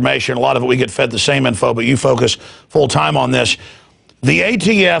much information. A lot of it we get fed the same info, but you focus full time on this. The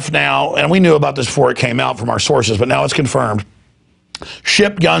ATF now, and we knew about this before it came out from our sources, but now it's confirmed,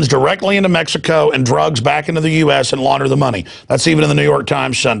 ship guns directly into Mexico and drugs back into the U.S. and launder the money. That's even in the New York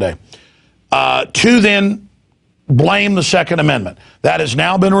Times Sunday. To then blame the Second Amendment. That has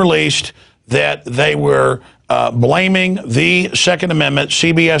now been released that they were blaming the Second Amendment.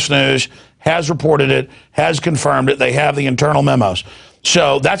 CBS News has reported it, has confirmed it. They have the internal memos.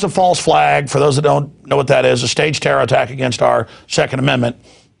 So that's a false flag. For those that don't know what that is, a staged terror attack against our Second Amendment.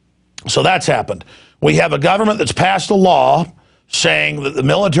 So that's happened. We have a government that's passed a law saying that the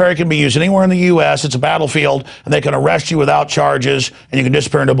military can be used anywhere in the U.S. It's a battlefield, and they can arrest you without charges, and you can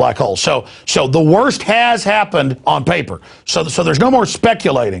disappear into a black hole. So the worst has happened on paper. So there's no more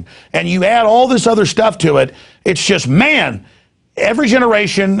speculating. And you add all this other stuff to it, it's just, man, every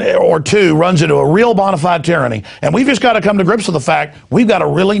generation or two runs into a real bona fide tyranny. And we've just got to come to grips with the fact we've got a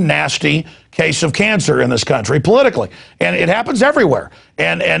really nasty case of cancer in this country politically. And it happens everywhere.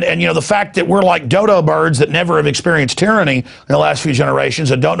 And you know, the fact that we're like dodo birds that never have experienced tyranny in the last few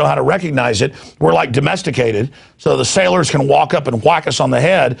generations and don't know how to recognize it, we're like domesticated. So the sailors can walk up and whack us on the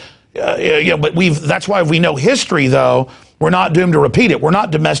head. You know, but that's why we know history, though. We're not doomed to repeat it. We're not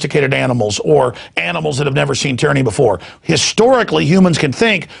domesticated animals or animals that have never seen tyranny before. Historically, humans can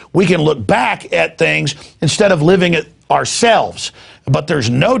think. We can look back at things instead of living it ourselves. But there's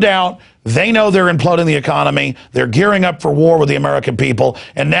no doubt they know they're imploding the economy. They're gearing up for war with the American people.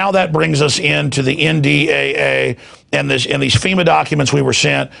 And now that brings us into the NDAA and these FEMA documents we were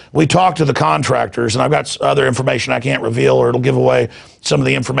sent. We talked to the contractors, and I've got other information I can't reveal or it'll give away some of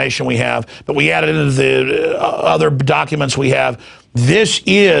the information we have. But we added into the other documents we have. This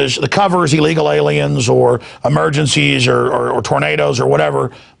is, the cover is illegal aliens or emergencies or tornadoes or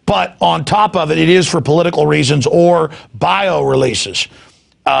whatever. But on top of it, it is for political reasons or bio releases.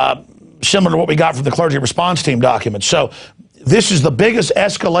 Similar to what we got from the clergy response team documents. So this is the biggest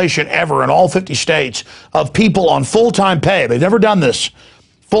escalation ever in all 50 states of people on full-time pay. They've never done this.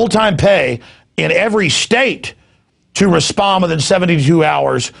 Full-time pay in every state to respond within 72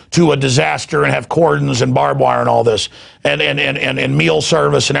 hours to a disaster and have cordons and barbed wire and all this and meal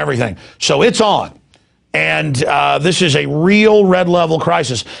service and everything. So it's on. And this is a real red level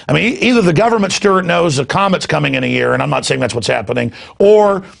crisis. I mean, either the government, Stewart, knows a comet's coming in a year, and I'm not saying that's what's happening,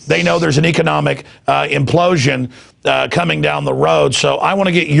 or they know there's an economic implosion coming down the road. So I want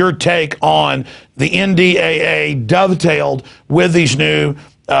to get your take on the NDAA dovetailed with these new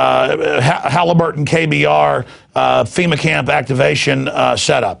Halliburton KBR FEMA camp activation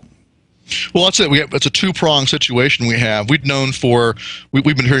setup. Well, that's it. It's a two-pronged situation we have. We've known we've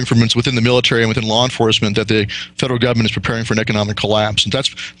been hearing from within the military and within law enforcement that the federal government is preparing for an economic collapse. And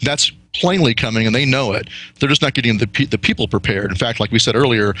that's plainly coming, and they know it. They're just not getting the people prepared. In fact, like we said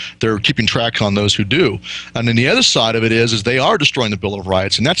earlier, they're keeping track on those who do. And then the other side of it is they are destroying the Bill of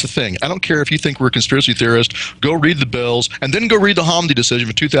Rights, and that's the thing. I don't care if you think we're a conspiracy theorist. Go read the bills, and then go read the Hamdi decision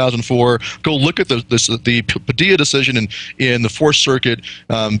from 2004. Go look at the Padilla decision in the Fourth Circuit,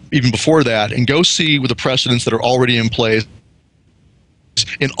 even before that, and go see with the precedents that are already in place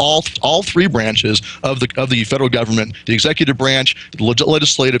in all three branches of the federal government. The executive branch, the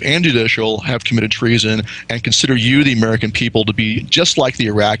legislative, and judicial have committed treason and consider you, the American people, to be just like the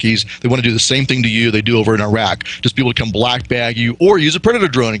Iraqis. They want to do the same thing to you they do over in Iraq. Just be able to come black bag you or use a predator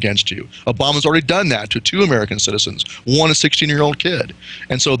drone against you. Obama's already done that to 2 American citizens, one a 16-year-old kid.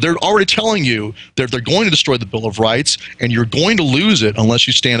 And so they're already telling you they're going to destroy the Bill of Rights, and you're going to lose it unless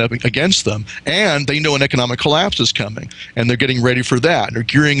you stand up against them. And they know an economic collapse is coming, and they're getting ready for that. They're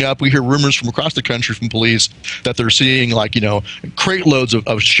gearing up. We hear rumors from across the country from police that they're seeing, like, crate loads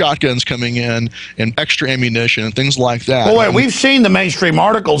of shotguns coming in and extra ammunition and things like that. Well, wait, we've seen the mainstream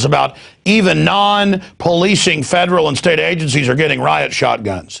articles about even non-policing federal and state agencies are getting riot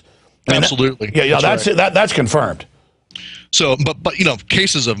shotguns. Absolutely. Yeah, that's confirmed. So, but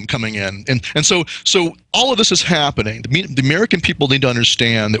cases of them coming in, and so all of this is happening. The American people need to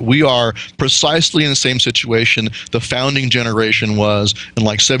understand that we are precisely in the same situation the founding generation was in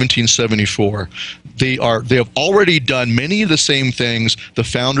like 1774. They have already done many of the same things the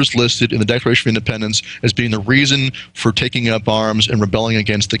founders listed in the Declaration of Independence as being the reason for taking up arms and rebelling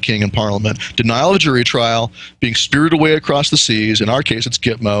against the king and parliament. Denial of jury trial, being spirited away across the seas, in our case it's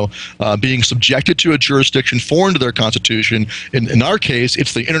Gitmo, being subjected to a jurisdiction foreign to their constitution. In our case,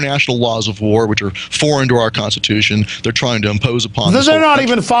 it's the international laws of war, which are foreign to our Constitution. They're trying to impose upon us. They're not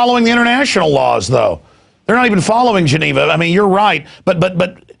even following the international laws, though. They're not even following Geneva. I mean, you're right. But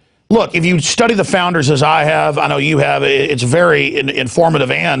look, if you study the founders as I have, I know you have, it's very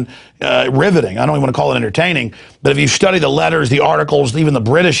informative and riveting. I don't even want to call it entertaining. But if you study the letters, the articles, even the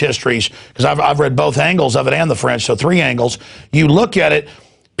British histories, because I've read both angles of it and the French, so 3 angles, you look at it,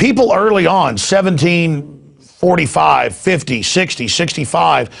 people early on, 1745, 50, 60,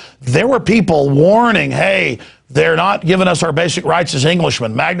 65, there were people warning, hey, they're not giving us our basic rights as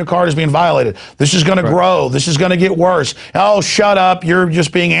Englishmen. Magna Carta is being violated. This is going to grow. This is going to get worse. Oh, shut up. You're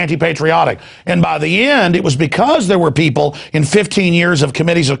just being anti-patriotic. And by the end, it was because there were people in 15 years of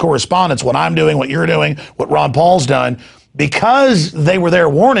committees of correspondence, what I'm doing, what you're doing, what Ron Paul's done, because they were there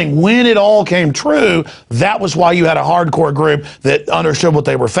warning when it all came true, that was why you had a hardcore group that understood what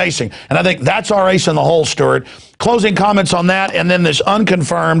they were facing. And I think that's our ace in the hole, Stewart. Closing comments on that, and then this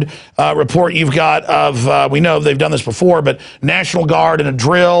unconfirmed report you've got of, we know they've done this before, but National Guard and a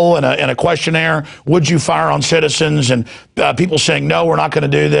drill and a questionnaire, would you fire on citizens? And people saying, no, we're not going to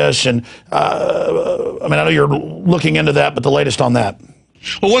do this. And I mean, I know you're looking into that, but the latest on that.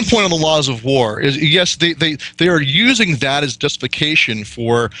 Well, one point on the laws of war is, yes, they are using that as justification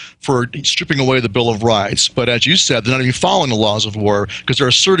for stripping away the Bill of Rights. But as you said, they're not even following the laws of war because they're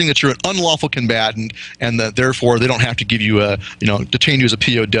asserting that you're an unlawful combatant and that therefore they don't have to give you detain you as a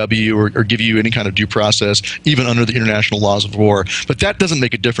POW or give you any kind of due process, even under the international laws of war. But that doesn't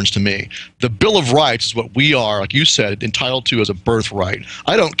make a difference to me. The Bill of Rights is what we are, like you said, entitled to as a birthright.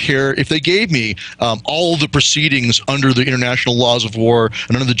 I don't care if they gave me all the proceedings under the international laws of war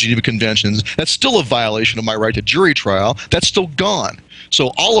and under the Geneva Conventions. That's still a violation of my right to jury trial. That's still gone.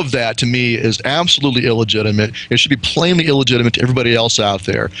 So all of that, to me, is absolutely illegitimate. It should be plainly illegitimate to everybody else out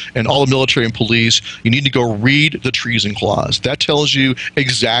there. And all the military and police, you need to go read the treason clause. That tells you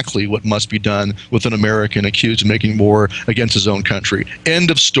exactly what must be done with an American accused of making war against his own country.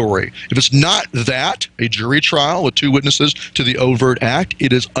 End of story. If it's not that, a jury trial with 2 witnesses to the overt act,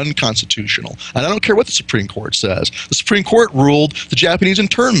 it is unconstitutional. And I don't care what the Supreme Court says. The Supreme Court ruled the Japanese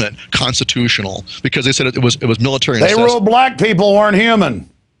internment constitutional because they said it was military necessity. They ruled black people weren't human.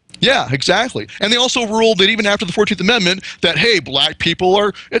 Yeah, exactly. And they also ruled that even after the 14th Amendment, that, hey, black people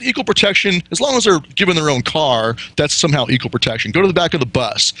are at equal protection as long as they're given their own car, that's somehow equal protection. Go to the back of the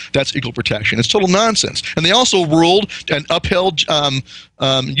bus, that's equal protection. It's total nonsense. And they also ruled and upheld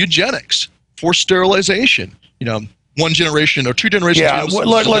eugenics, forced sterilization, 1 generation or 2 generations. Yeah,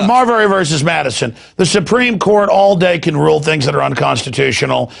 look, Marbury versus Madison. The Supreme Court all day can rule things that are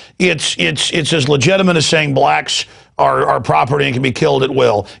unconstitutional. It's as legitimate as saying blacks are property and can be killed at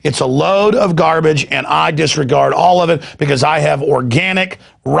will. It's a load of garbage, and I disregard all of it because I have organic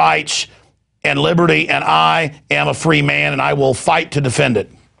rights and liberty, and I am a free man, and I will fight to defend it.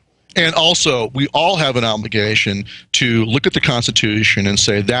 And also, we all have an obligation to look at the Constitution and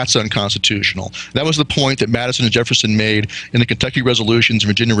say that's unconstitutional. That was the point that Madison and Jefferson made in the Kentucky Resolutions and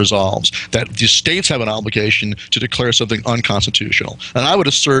Virginia Resolves, that the states have an obligation to declare something unconstitutional. And I would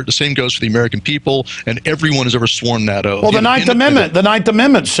assert the same goes for the American people, and everyone has ever sworn that oath. Well, the Ninth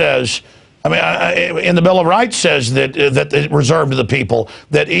Amendment says, I mean, in the Bill of Rights says that it's reserved to the people,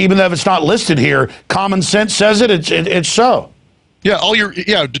 that even though it's not listed here, common sense says it's so. Yeah,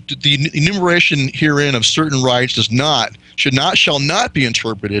 the enumeration herein of certain rights shall not be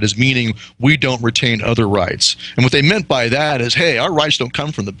interpreted as meaning we don't retain other rights. And what they meant by that is, hey, our rights don't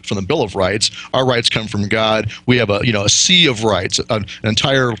come from the Bill of Rights. Our rights come from God. We have a sea of rights, an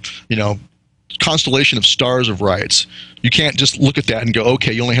entire constellation of stars of rights. You can't just look at that and go,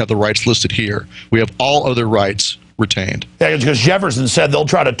 okay, you only have the rights listed here. We have all other rights retained. Yeah, because Jefferson said they'll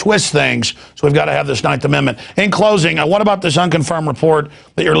try to twist things, so we've got to have this Ninth Amendment. In closing, what about this unconfirmed report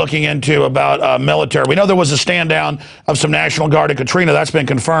that you're looking into about military? We know there was a stand down of some National Guard at Katrina. That's been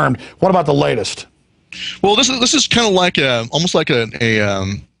confirmed. What about the latest? Well, this is kind of like almost like a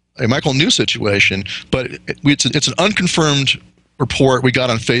Michael New situation, but it's an unconfirmed report we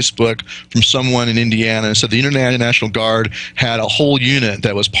got on Facebook from someone in Indiana. It said the International Guard had a whole unit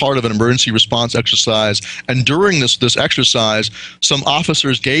that was part of an emergency response exercise, and during this exercise, some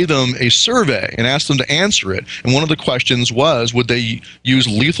officers gave them a survey and asked them to answer it. And one of the questions was, would they use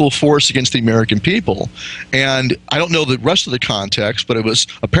lethal force against the American people? And I don't know the rest of the context, but it was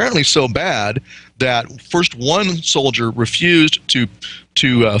apparently so bad that first one soldier refused to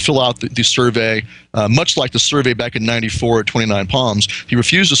fill out the survey, much like the survey back in '94 at 29 Palms. He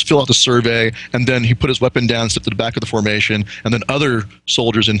refused to fill out the survey, and then he put his weapon down, stepped to the back of the formation, and then other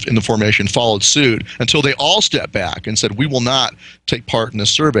soldiers in the formation followed suit until they all stepped back and said, we will not take part in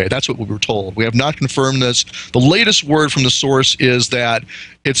this survey. That's what we were told. We have not confirmed this. The latest word from the source is that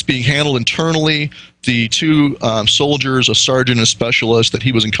it's being handled internally. The two soldiers, a sergeant and a specialist that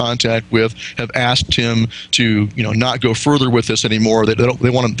he was in contact with, have asked him to, not go further with this anymore. They don't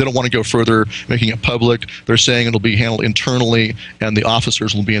want to go further, making it public. They're saying it'll be handled internally, and the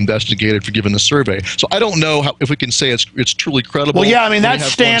officers will be investigated for giving the survey. So I don't know if we can say it's truly credible. Well, yeah, I mean that's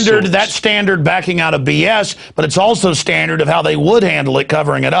standard. That's standard backing out of BS, but it's also standard of how they would handle it,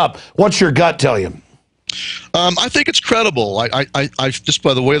 covering it up. What's your gut tell you? I think it's credible. I just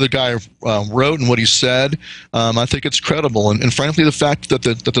by the way the guy wrote and what he said, I think it's credible. And frankly, the fact that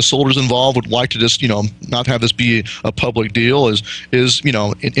the soldiers involved would like to just not have this be a public deal is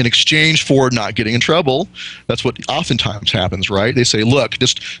in exchange for not getting in trouble. That's what oftentimes happens, right? They say, look,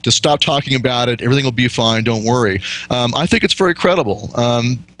 just stop talking about it. Everything will be fine. Don't worry. I think it's very credible,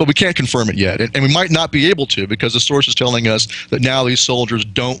 but we can't confirm it yet, and we might not be able to because the source is telling us that now these soldiers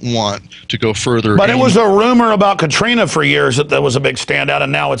don't want to go further. But it was a rumor about Katrina for years that was a big standout,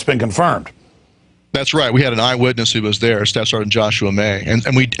 and now it's been confirmed. That's right. We had an eyewitness who was there, Staff Sergeant Joshua May, and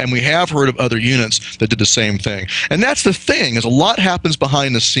we have heard of other units that did the same thing. And that's the thing, is a lot happens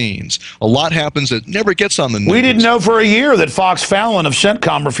behind the scenes. A lot happens that never gets on the news. We didn't know for a year that Fox Fallon of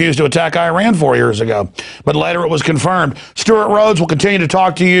CENTCOM refused to attack Iran 4 years ago, but later it was confirmed. Stewart Rhodes will continue to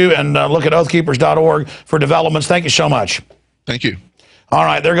talk to you, and look at oathkeepers.org for developments. Thank you so much. Thank you. All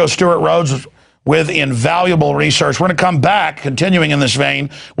right, there goes Stewart Rhodes with invaluable research. We're going to come back, continuing in this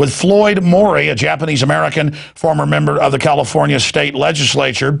vein, with Floyd Mori, a Japanese-American, former member of the California State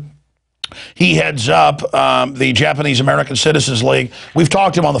Legislature. He heads up the Japanese-American Citizens League. We've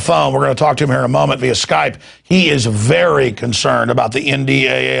talked to him on the phone. We're going to talk to him here in a moment via Skype. He is very concerned about the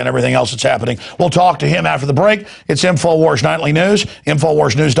NDAA and everything else that's happening. We'll talk to him after the break. It's Infowars Nightly News,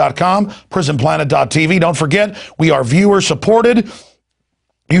 InfowarsNews.com, PrisonPlanet.tv. Don't forget, we are viewer-supported.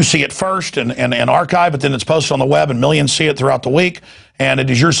 You see it first and archive, but then it's posted on the web and millions see it throughout the week. And it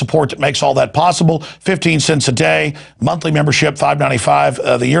is your support that makes all that possible. 15 cents a day, monthly membership,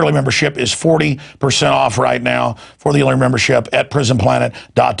 $5.95. The yearly membership is 40% off right now for the yearly membership at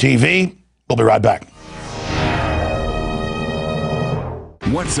PrisonPlanet.tv. We'll be right back.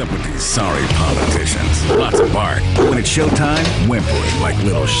 What's up with these sorry politicians? Lots of bark. When it's showtime, whimpering like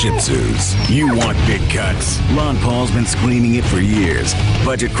little shih tzus. You want big cuts. Ron Paul's been screaming it for years.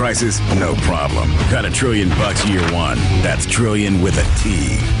 Budget crisis? No problem. Got $1 trillion year one. That's trillion with a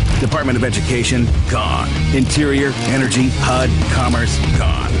T. Department of Education? Gone. Interior, Energy, HUD, Commerce?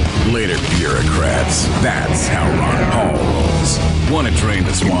 Gone. Later, bureaucrats. That's how Ron Paul rolls. Want to drain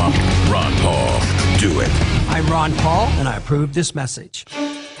the swamp? Ron Paul. Do it. I'm Ron Paul, and I approve this message.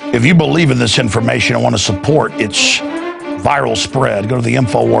 If you believe in this information and want to support its viral spread, go to the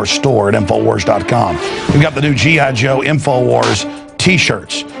Infowars store at Infowars.com. We've got the new G.I. Joe Infowars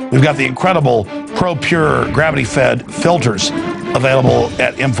t-shirts. We've got the incredible Pro Pure gravity-fed filters available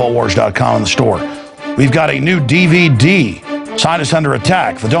at Infowars.com in the store. We've got a new DVD, Scientists Under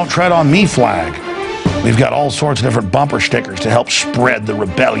Attack, the Don't Tread on Me flag. We've got all sorts of different bumper stickers to help spread the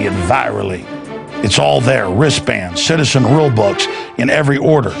rebellion virally. It's all there. Wristbands, citizen rule books in every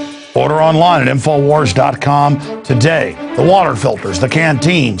order. Order online at Infowars.com today. The water filters, the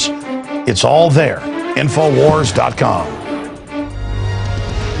canteens. It's all there. Infowars.com.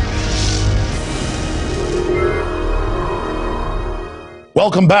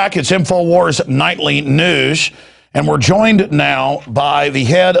 Welcome back. It's Infowars Nightly News. And we're joined now by the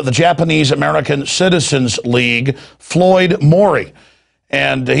head of the Japanese American Citizens League, Floyd Mori.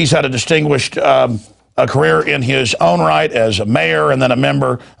 And he's had a distinguished career in his own right as a mayor and then a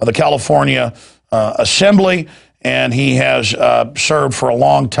member of the California Assembly. And he has served for a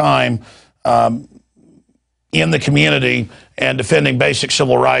long time in the community and defending basic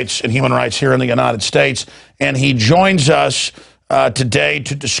civil rights and human rights here in the United States. And he joins us today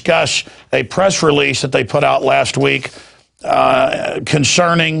to discuss a press release that they put out last week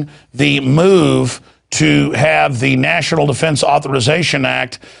concerning the move to have the National Defense Authorization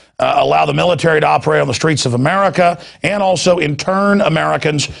Act allow the military to operate on the streets of America and also intern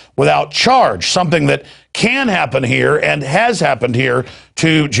Americans without charge, something that can happen here and has happened here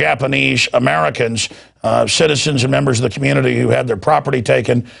to Japanese Americans, citizens and members of the community who had their property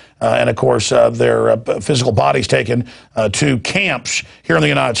taken and, of course, their physical bodies taken to camps here in the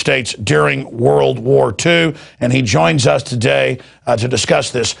United States during World War II. And he joins us today to discuss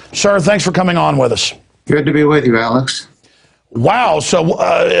this. Sir, thanks for coming on with us. Good to be with you, Alex. Wow.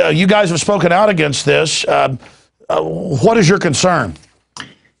 So you guys have spoken out against this. What is your concern?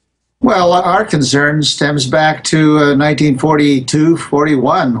 Well, our concern stems back to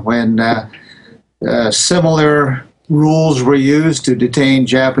 1942-41 when similar rules were used to detain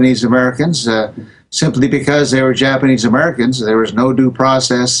Japanese Americans simply because they were Japanese Americans. There was no due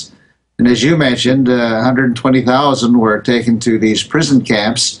process. And as you mentioned, 120,000 were taken to these prison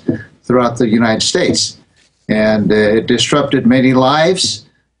camps throughout the United States. And it disrupted many lives.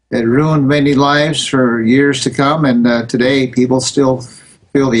 It ruined many lives for years to come. And today, people still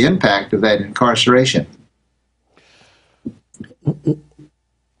feel the impact of that incarceration.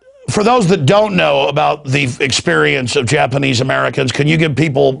 For those that don't know about the experience of Japanese Americans, can you give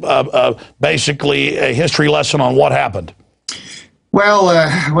people basically a history lesson on what happened? Well,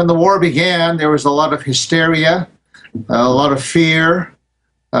 when the war began, there was a lot of hysteria, a lot of fear.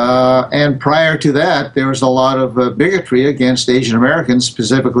 And prior to that, there was a lot of bigotry against Asian Americans,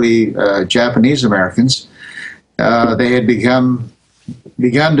 specifically Japanese Americans. They had begun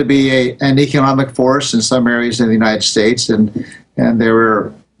to be an economic force in some areas in the United States, and there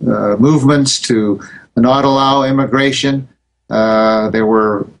were movements to not allow immigration. There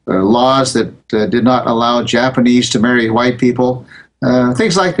were laws that did not allow Japanese to marry white people.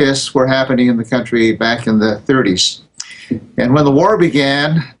 Things like this were happening in the country back in the 30s. And when the war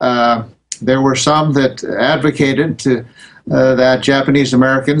began, there were some that advocated that Japanese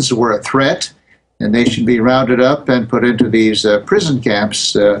Americans were a threat and they should be rounded up and put into these prison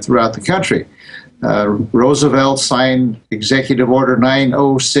camps throughout the country. Roosevelt signed Executive Order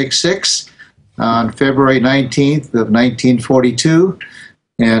 9066 on February 19th of 1942,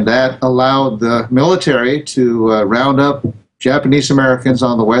 and that allowed the military to round up Japanese Americans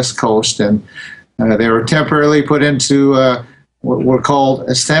on the West Coast, and they were temporarily put into what were called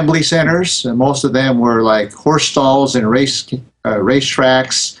assembly centers. And most of them were like horse stalls and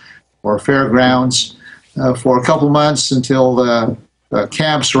racetracks or fairgrounds for a couple months until the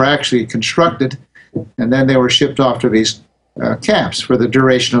camps were actually constructed. And then they were shipped off to these camps for the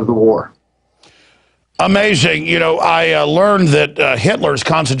duration of the war. Amazing. You know, I learned that Hitler's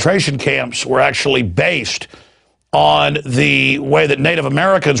concentration camps were actually based on the way that Native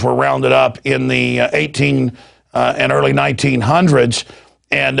Americans were rounded up in the and early 1900s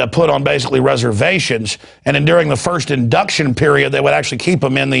and put on basically reservations. And then during the first induction period, they would actually keep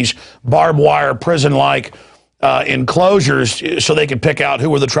them in these barbed wire prison-like enclosures so they could pick out who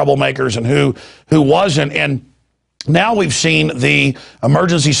were the troublemakers and who wasn't. And now we've seen the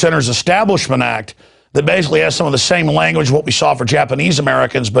Emergency Centers Establishment Act that basically has some of the same language what we saw for Japanese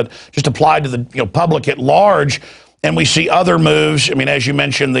Americans, but just applied to the public at large. And we see other moves. I mean, as you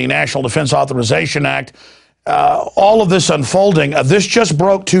mentioned, the National Defense Authorization Act, all of this unfolding. This just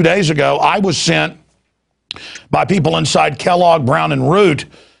broke 2 days ago. I was sent by people inside Kellogg, Brown and Root,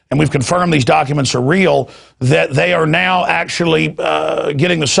 and we've confirmed these documents are real, that they are now actually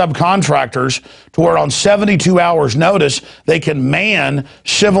getting the subcontractors to where on 72 hours notice, they can man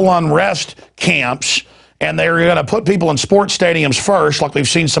civil unrest camps, and they're going to put people in sports stadiums first, like we've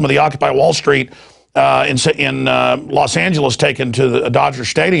seen some of the Occupy Wall Street in Los Angeles taken to the Dodger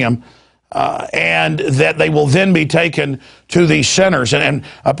Stadium, and that they will then be taken to these centers. And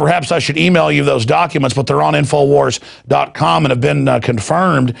perhaps I should email you those documents, but they're on Infowars.com and have been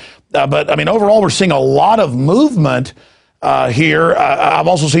confirmed. But, I mean, overall, we're seeing a lot of movement here. I've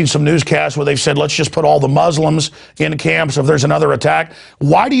also seen some newscasts where they've said, let's just put all the Muslims in camps if there's another attack.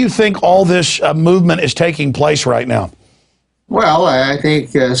 Why do you think all this movement is taking place right now? Well, I think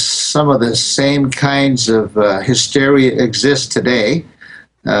some of the same kinds of hysteria exist today.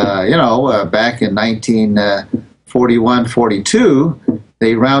 Back in 1941-42,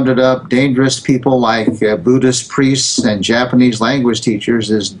 they rounded up dangerous people like Buddhist priests and Japanese language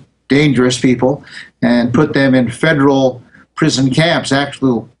teachers as dangerous people and put them in federal prison camps,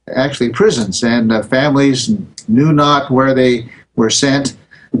 actually prisons, and families knew not where they were sent,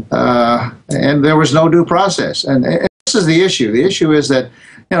 and there was no due process. And this is the issue. The issue is that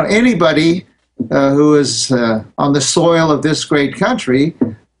anybody who is on the soil of this great country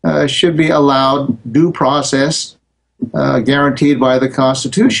should be allowed due process guaranteed by the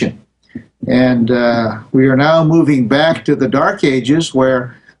Constitution. And we are now moving back to the Dark Ages,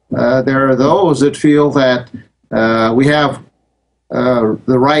 where there are those that feel that we have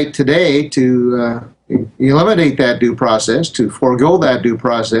the right today to eliminate that due process, to forego that due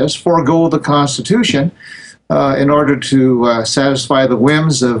process, forego the Constitution in order to satisfy the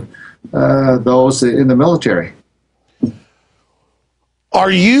whims of those in the military. Are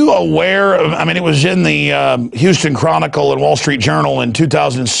you aware of, I mean, it was in the Houston Chronicle and Wall Street Journal in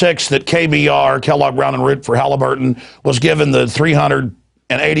 2006 that KBR, Kellogg Brown and Root for Halliburton, was given the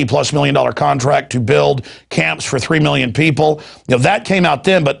 $380+ million contract to build camps for 3 million people. You know, that came out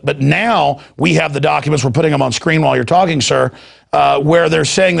then, but now we have the documents. We're putting them on screen while you're talking, sir, where they're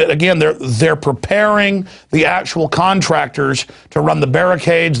saying that, again, they're preparing the actual contractors to run the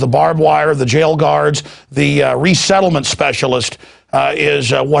barricades, the barbed wire, the jail guards, the resettlement specialist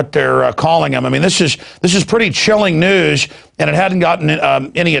is what they're calling them. I mean, this is pretty chilling news, and it hadn't gotten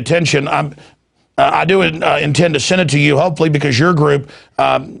any attention. I do intend to send it to you, hopefully, because your group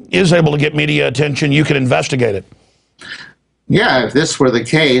is able to get media attention. You can investigate it. Yeah, if this were the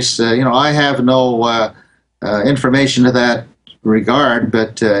case, I have no information to that regard,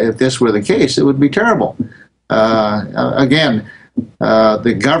 but if this were the case, it would be terrible. Again,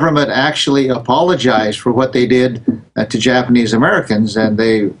 the government actually apologized for what they did to Japanese Americans, and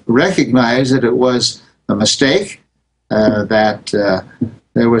they recognized that it was a mistake, that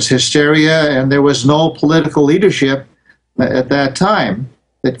there was hysteria and there was no political leadership at that time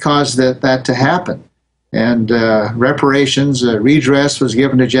that caused that to happen. And reparations, redress was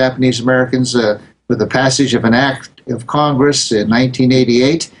given to Japanese Americans with the passage of an act of Congress in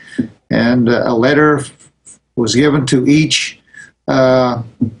 1988, and a letter was given to each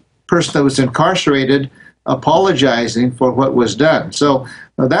person that was incarcerated apologizing for what was done. So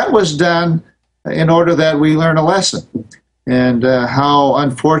that was done in order that we learn a lesson. And how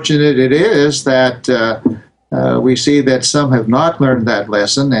unfortunate it is that we see that some have not learned that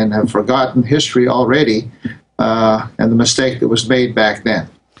lesson and have forgotten history already and the mistake that was made back then.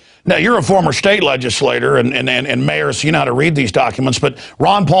 Now, you're a former state legislator and mayor, so you know how to read these documents, but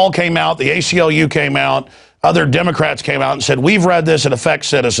Ron Paul came out, the ACLU came out, other Democrats came out and said, we've read this, it affects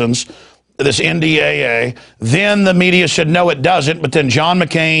citizens, this NDAA. Then the media said, no, it doesn't. But then John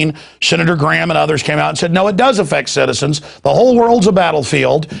McCain, Senator Graham, and others came out and said, no, it does affect citizens. The whole world's a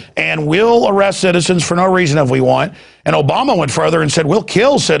battlefield, and we'll arrest citizens for no reason if we want. And Obama went further and said, we'll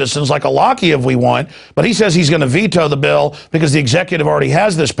kill citizens like a Lockie if we want. But he says he's going to veto the bill because the executive already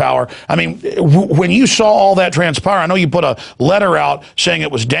has this power. I mean, when you saw all that transpire, I know you put a letter out saying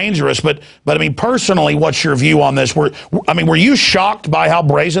it was dangerous, but I mean, personally, what's your view on this? Were you shocked by how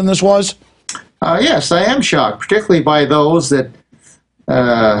brazen this was? Yes, I am shocked, particularly by those that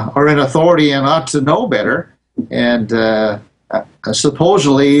are in authority and ought to know better, and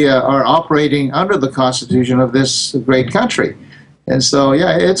supposedly are operating under the Constitution of this great country. And so,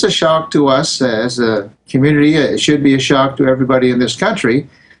 yeah, it's a shock to us as a community. It should be a shock to everybody in this country.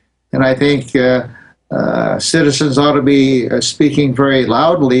 And I think citizens ought to be speaking very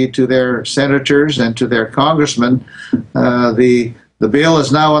loudly to their senators and to their congressmen. The bill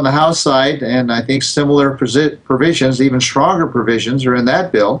is now on the House side, and I think similar provisions, even stronger provisions, are in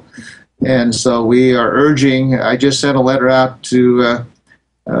that bill. And so we are urging, I just sent a letter out to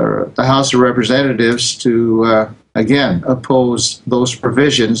the House of Representatives to, again, oppose those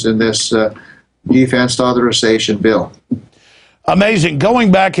provisions in this defense authorization bill. Amazing.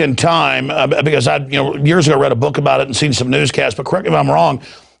 Going back in time, because I, years ago read a book about it and seen some newscasts, but correct me if I'm wrong,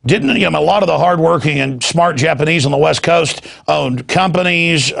 didn't a lot of the hardworking and smart Japanese on the West Coast owned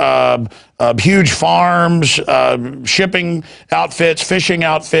companies, huge farms, shipping outfits, fishing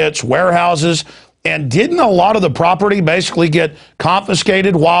outfits, warehouses, and didn't a lot of the property basically get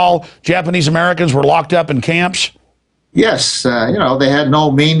confiscated while Japanese Americans were locked up in camps? Yes, they had no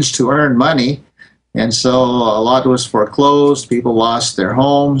means to earn money, and so a lot was foreclosed. People lost their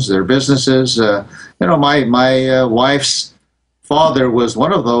homes, their businesses. My wife's father was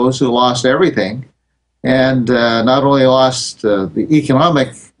one of those who lost everything, and not only lost the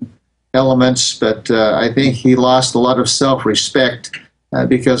economic elements, but I think he lost a lot of self-respect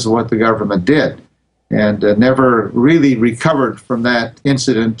because of what the government did, and never really recovered from that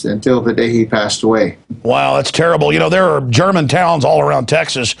incident until the day he passed away. Wow, that's terrible. There are German towns all around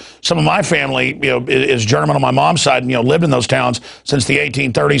Texas. Some of my family, is German on my mom's side, and lived in those towns since the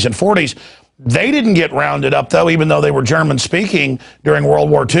 1830s and 40s. They didn't get rounded up, though, even though they were German-speaking during World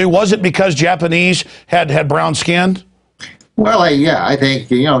War II. Was it because Japanese had brown skin? Well, I think,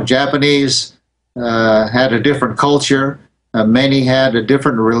 Japanese had a different culture. Many had a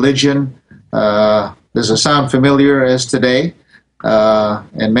different religion. Does it sound familiar as today?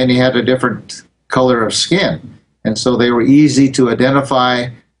 and many had a different color of skin. And so they were easy to identify,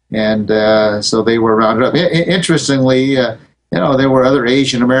 and so they were rounded up. Interestingly, you know, there were other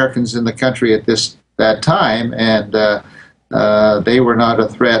Asian Americans in the country at that time, and they were not a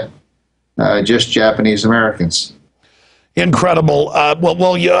threat, just Japanese Americans. Incredible.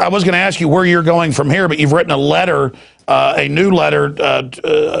 Well, I was going to ask you where you're going from here, but you've written a letter, a new letter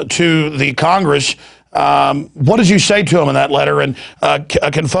to the Congress. What did you say to them in that letter? And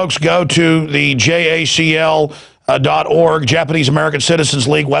can folks go to the JACL.org, Japanese American Citizens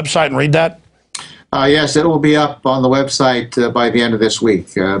League website and read that? Yes, it will be up on the website by the end of this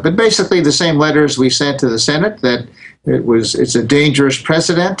week. But basically the same letters we sent to the Senate, that it's a dangerous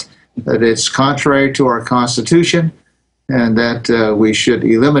precedent, that it's contrary to our Constitution, and that we should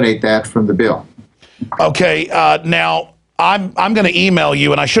eliminate that from the bill. Okay, now I'm going to email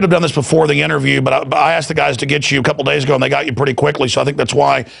you, and I should have done this before the interview, but I asked the guys to get you a couple days ago, and they got you pretty quickly, so I think that's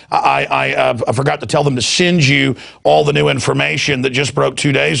why I forgot to tell them to send you all the new information that just broke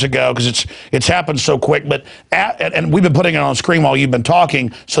 2 days ago, because it's happened so quick. But and we've been putting it on screen while you've been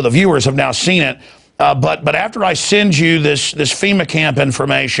talking, so the viewers have now seen it. But after I send you this FEMA camp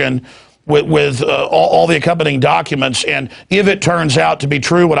information with all the accompanying documents, and if it turns out to be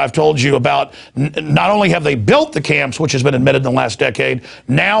true what I've told you about, not only have they built the camps, which has been admitted in the last decade,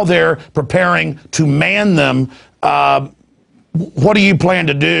 now they're preparing to man them. What do you plan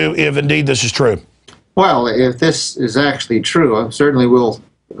to do if indeed this is true? Well, if this is actually true, certainly we'll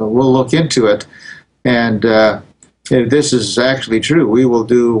look into it, and if this is actually true, we will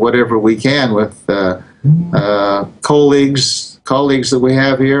do whatever we can with colleagues that we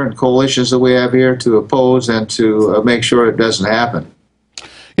have here and coalitions that we have here to oppose and to make sure it doesn't happen.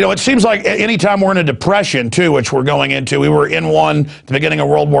 You know, it seems like anytime we're in a depression, too, which we're going into, we were in one at the beginning of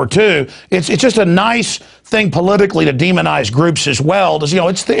World War II, it's just a nice thing politically to demonize groups as well. You know,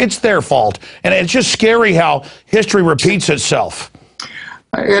 it's their fault. And it's just scary how history repeats itself.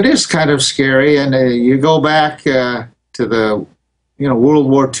 It is kind of scary, and you go back to the World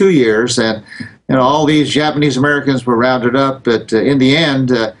War II years, and all these Japanese Americans were rounded up, but in the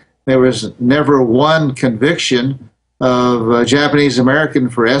end, there was never one conviction of a Japanese American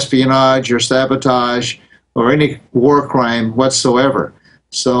for espionage or sabotage or any war crime whatsoever.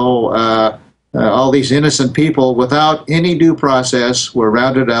 So all these innocent people, without any due process, were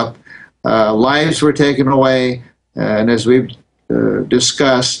rounded up, lives were taken away, and as we've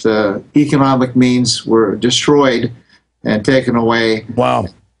discussed, economic means were destroyed and taken away. Wow.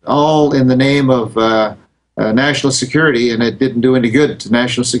 All in the name of national security, and it didn't do any good to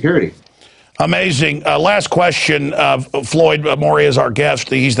national security. Amazing. Last question. Floyd Mori is our guest.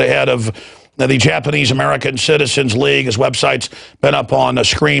 He's the head of the Japanese American Citizens League. His website's been up on the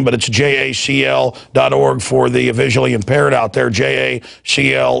screen, but it's JACL.org for the visually impaired out there,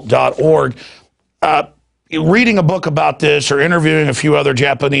 JACL.org. Reading a book about this or interviewing a few other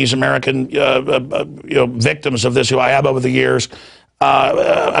Japanese American victims of this who I have over the years,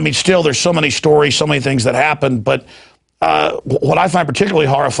 I mean, still, there's so many stories, so many things that happened, but what I find particularly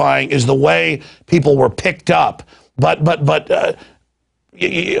horrifying is the way people were picked up. I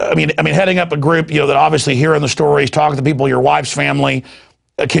mean, heading up a group, that obviously hearing the stories, talking to people, your wife's family.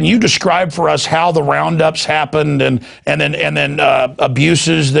 Can you describe for us how the roundups happened and then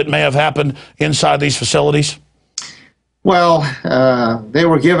abuses that may have happened inside these facilities? Well, they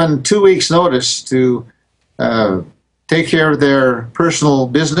were given 2 weeks' notice to take care of their personal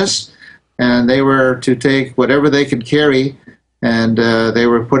business, and they were to take whatever they could carry, and they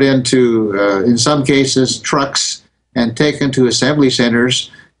were put into, in some cases, trucks and taken to assembly centers.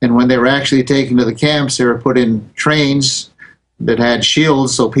 And when they were actually taken to the camps, they were put in trains that had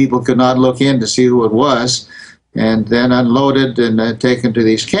shields so people could not look in to see who it was, and then unloaded and taken to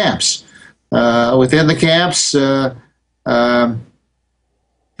these camps. Within the camps, they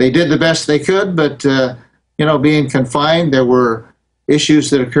did the best they could, but being confined, there were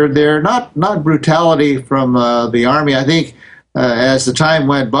issues that occurred there. Not brutality from the Army. I think as the time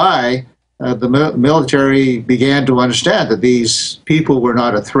went by, the military began to understand that these people were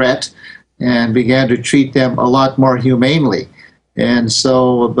not a threat and began to treat them a lot more humanely. And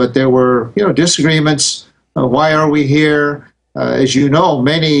so, but there were, disagreements. Why are we here? As you know,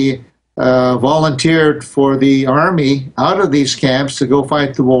 many volunteered for the Army out of these camps to go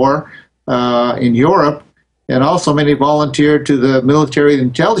fight the war in Europe. And also many volunteered to the military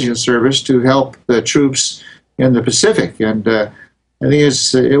intelligence service to help the troops in the Pacific. And I think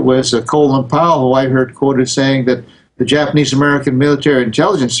it was Colin Powell who I heard quoted saying that the Japanese American military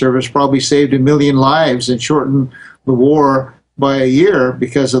intelligence service probably saved 1 million lives and shortened the war by a year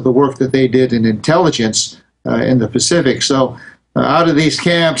because of the work that they did in intelligence in the Pacific. So out of these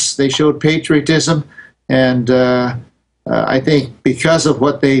camps. They showed patriotism, and I think because of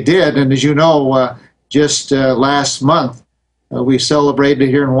what they did, and as you know, just last month, we celebrated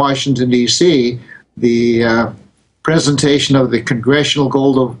here in Washington, D.C., the presentation of the Congressional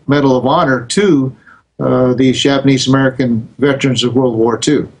Gold Medal of Honor to these Japanese-American veterans of World War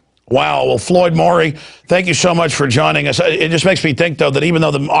II. Wow. Well, Floyd Mori, thank you so much for joining us. It just makes me think, though, that even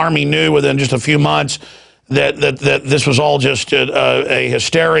though the Army knew within just a few months that this was all just a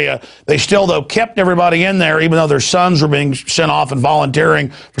hysteria, they still, though, kept everybody in there, even though their sons were being sent off and volunteering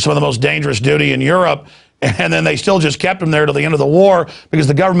for some of the most dangerous duty in Europe. And then they still just kept them there till the end of the war because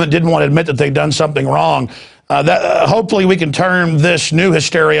the government didn't want to admit that they'd done something wrong. Hopefully we can turn this new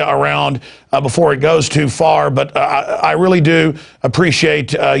hysteria around before it goes too far. But I really do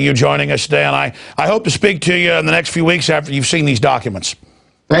appreciate you joining us today. And I hope to speak to you in the next few weeks after you've seen these documents.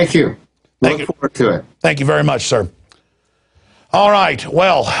 Thank you. Look forward to it. Thank you very much, sir. All right.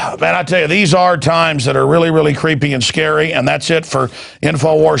 Well, man, I tell you, these are times that are really, really creepy and scary. And that's it for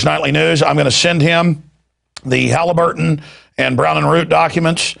Infowars Nightly News. I'm going to send him the Halliburton and Brown and Root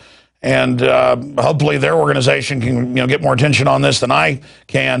documents, and hopefully their organization can get more attention on this than I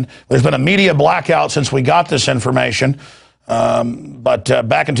can. There's been a media blackout since we got this information, but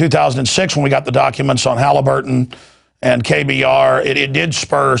back in 2006 when we got the documents on Halliburton and KBR, it did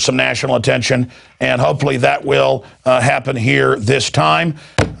spur some national attention, and hopefully that will happen here this time.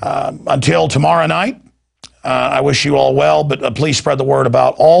 Until tomorrow night, I wish you all well, but please spread the word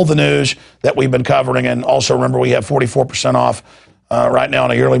about all the news that we've been covering. And also remember, we have 44% off right now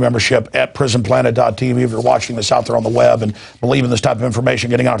on a yearly membership at prisonplanet.tv if you're watching this out there on the web and believe in this type of information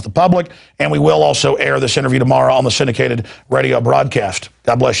getting out to the public. And we will also air this interview tomorrow on the syndicated radio broadcast.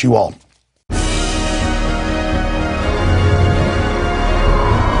 God bless you all.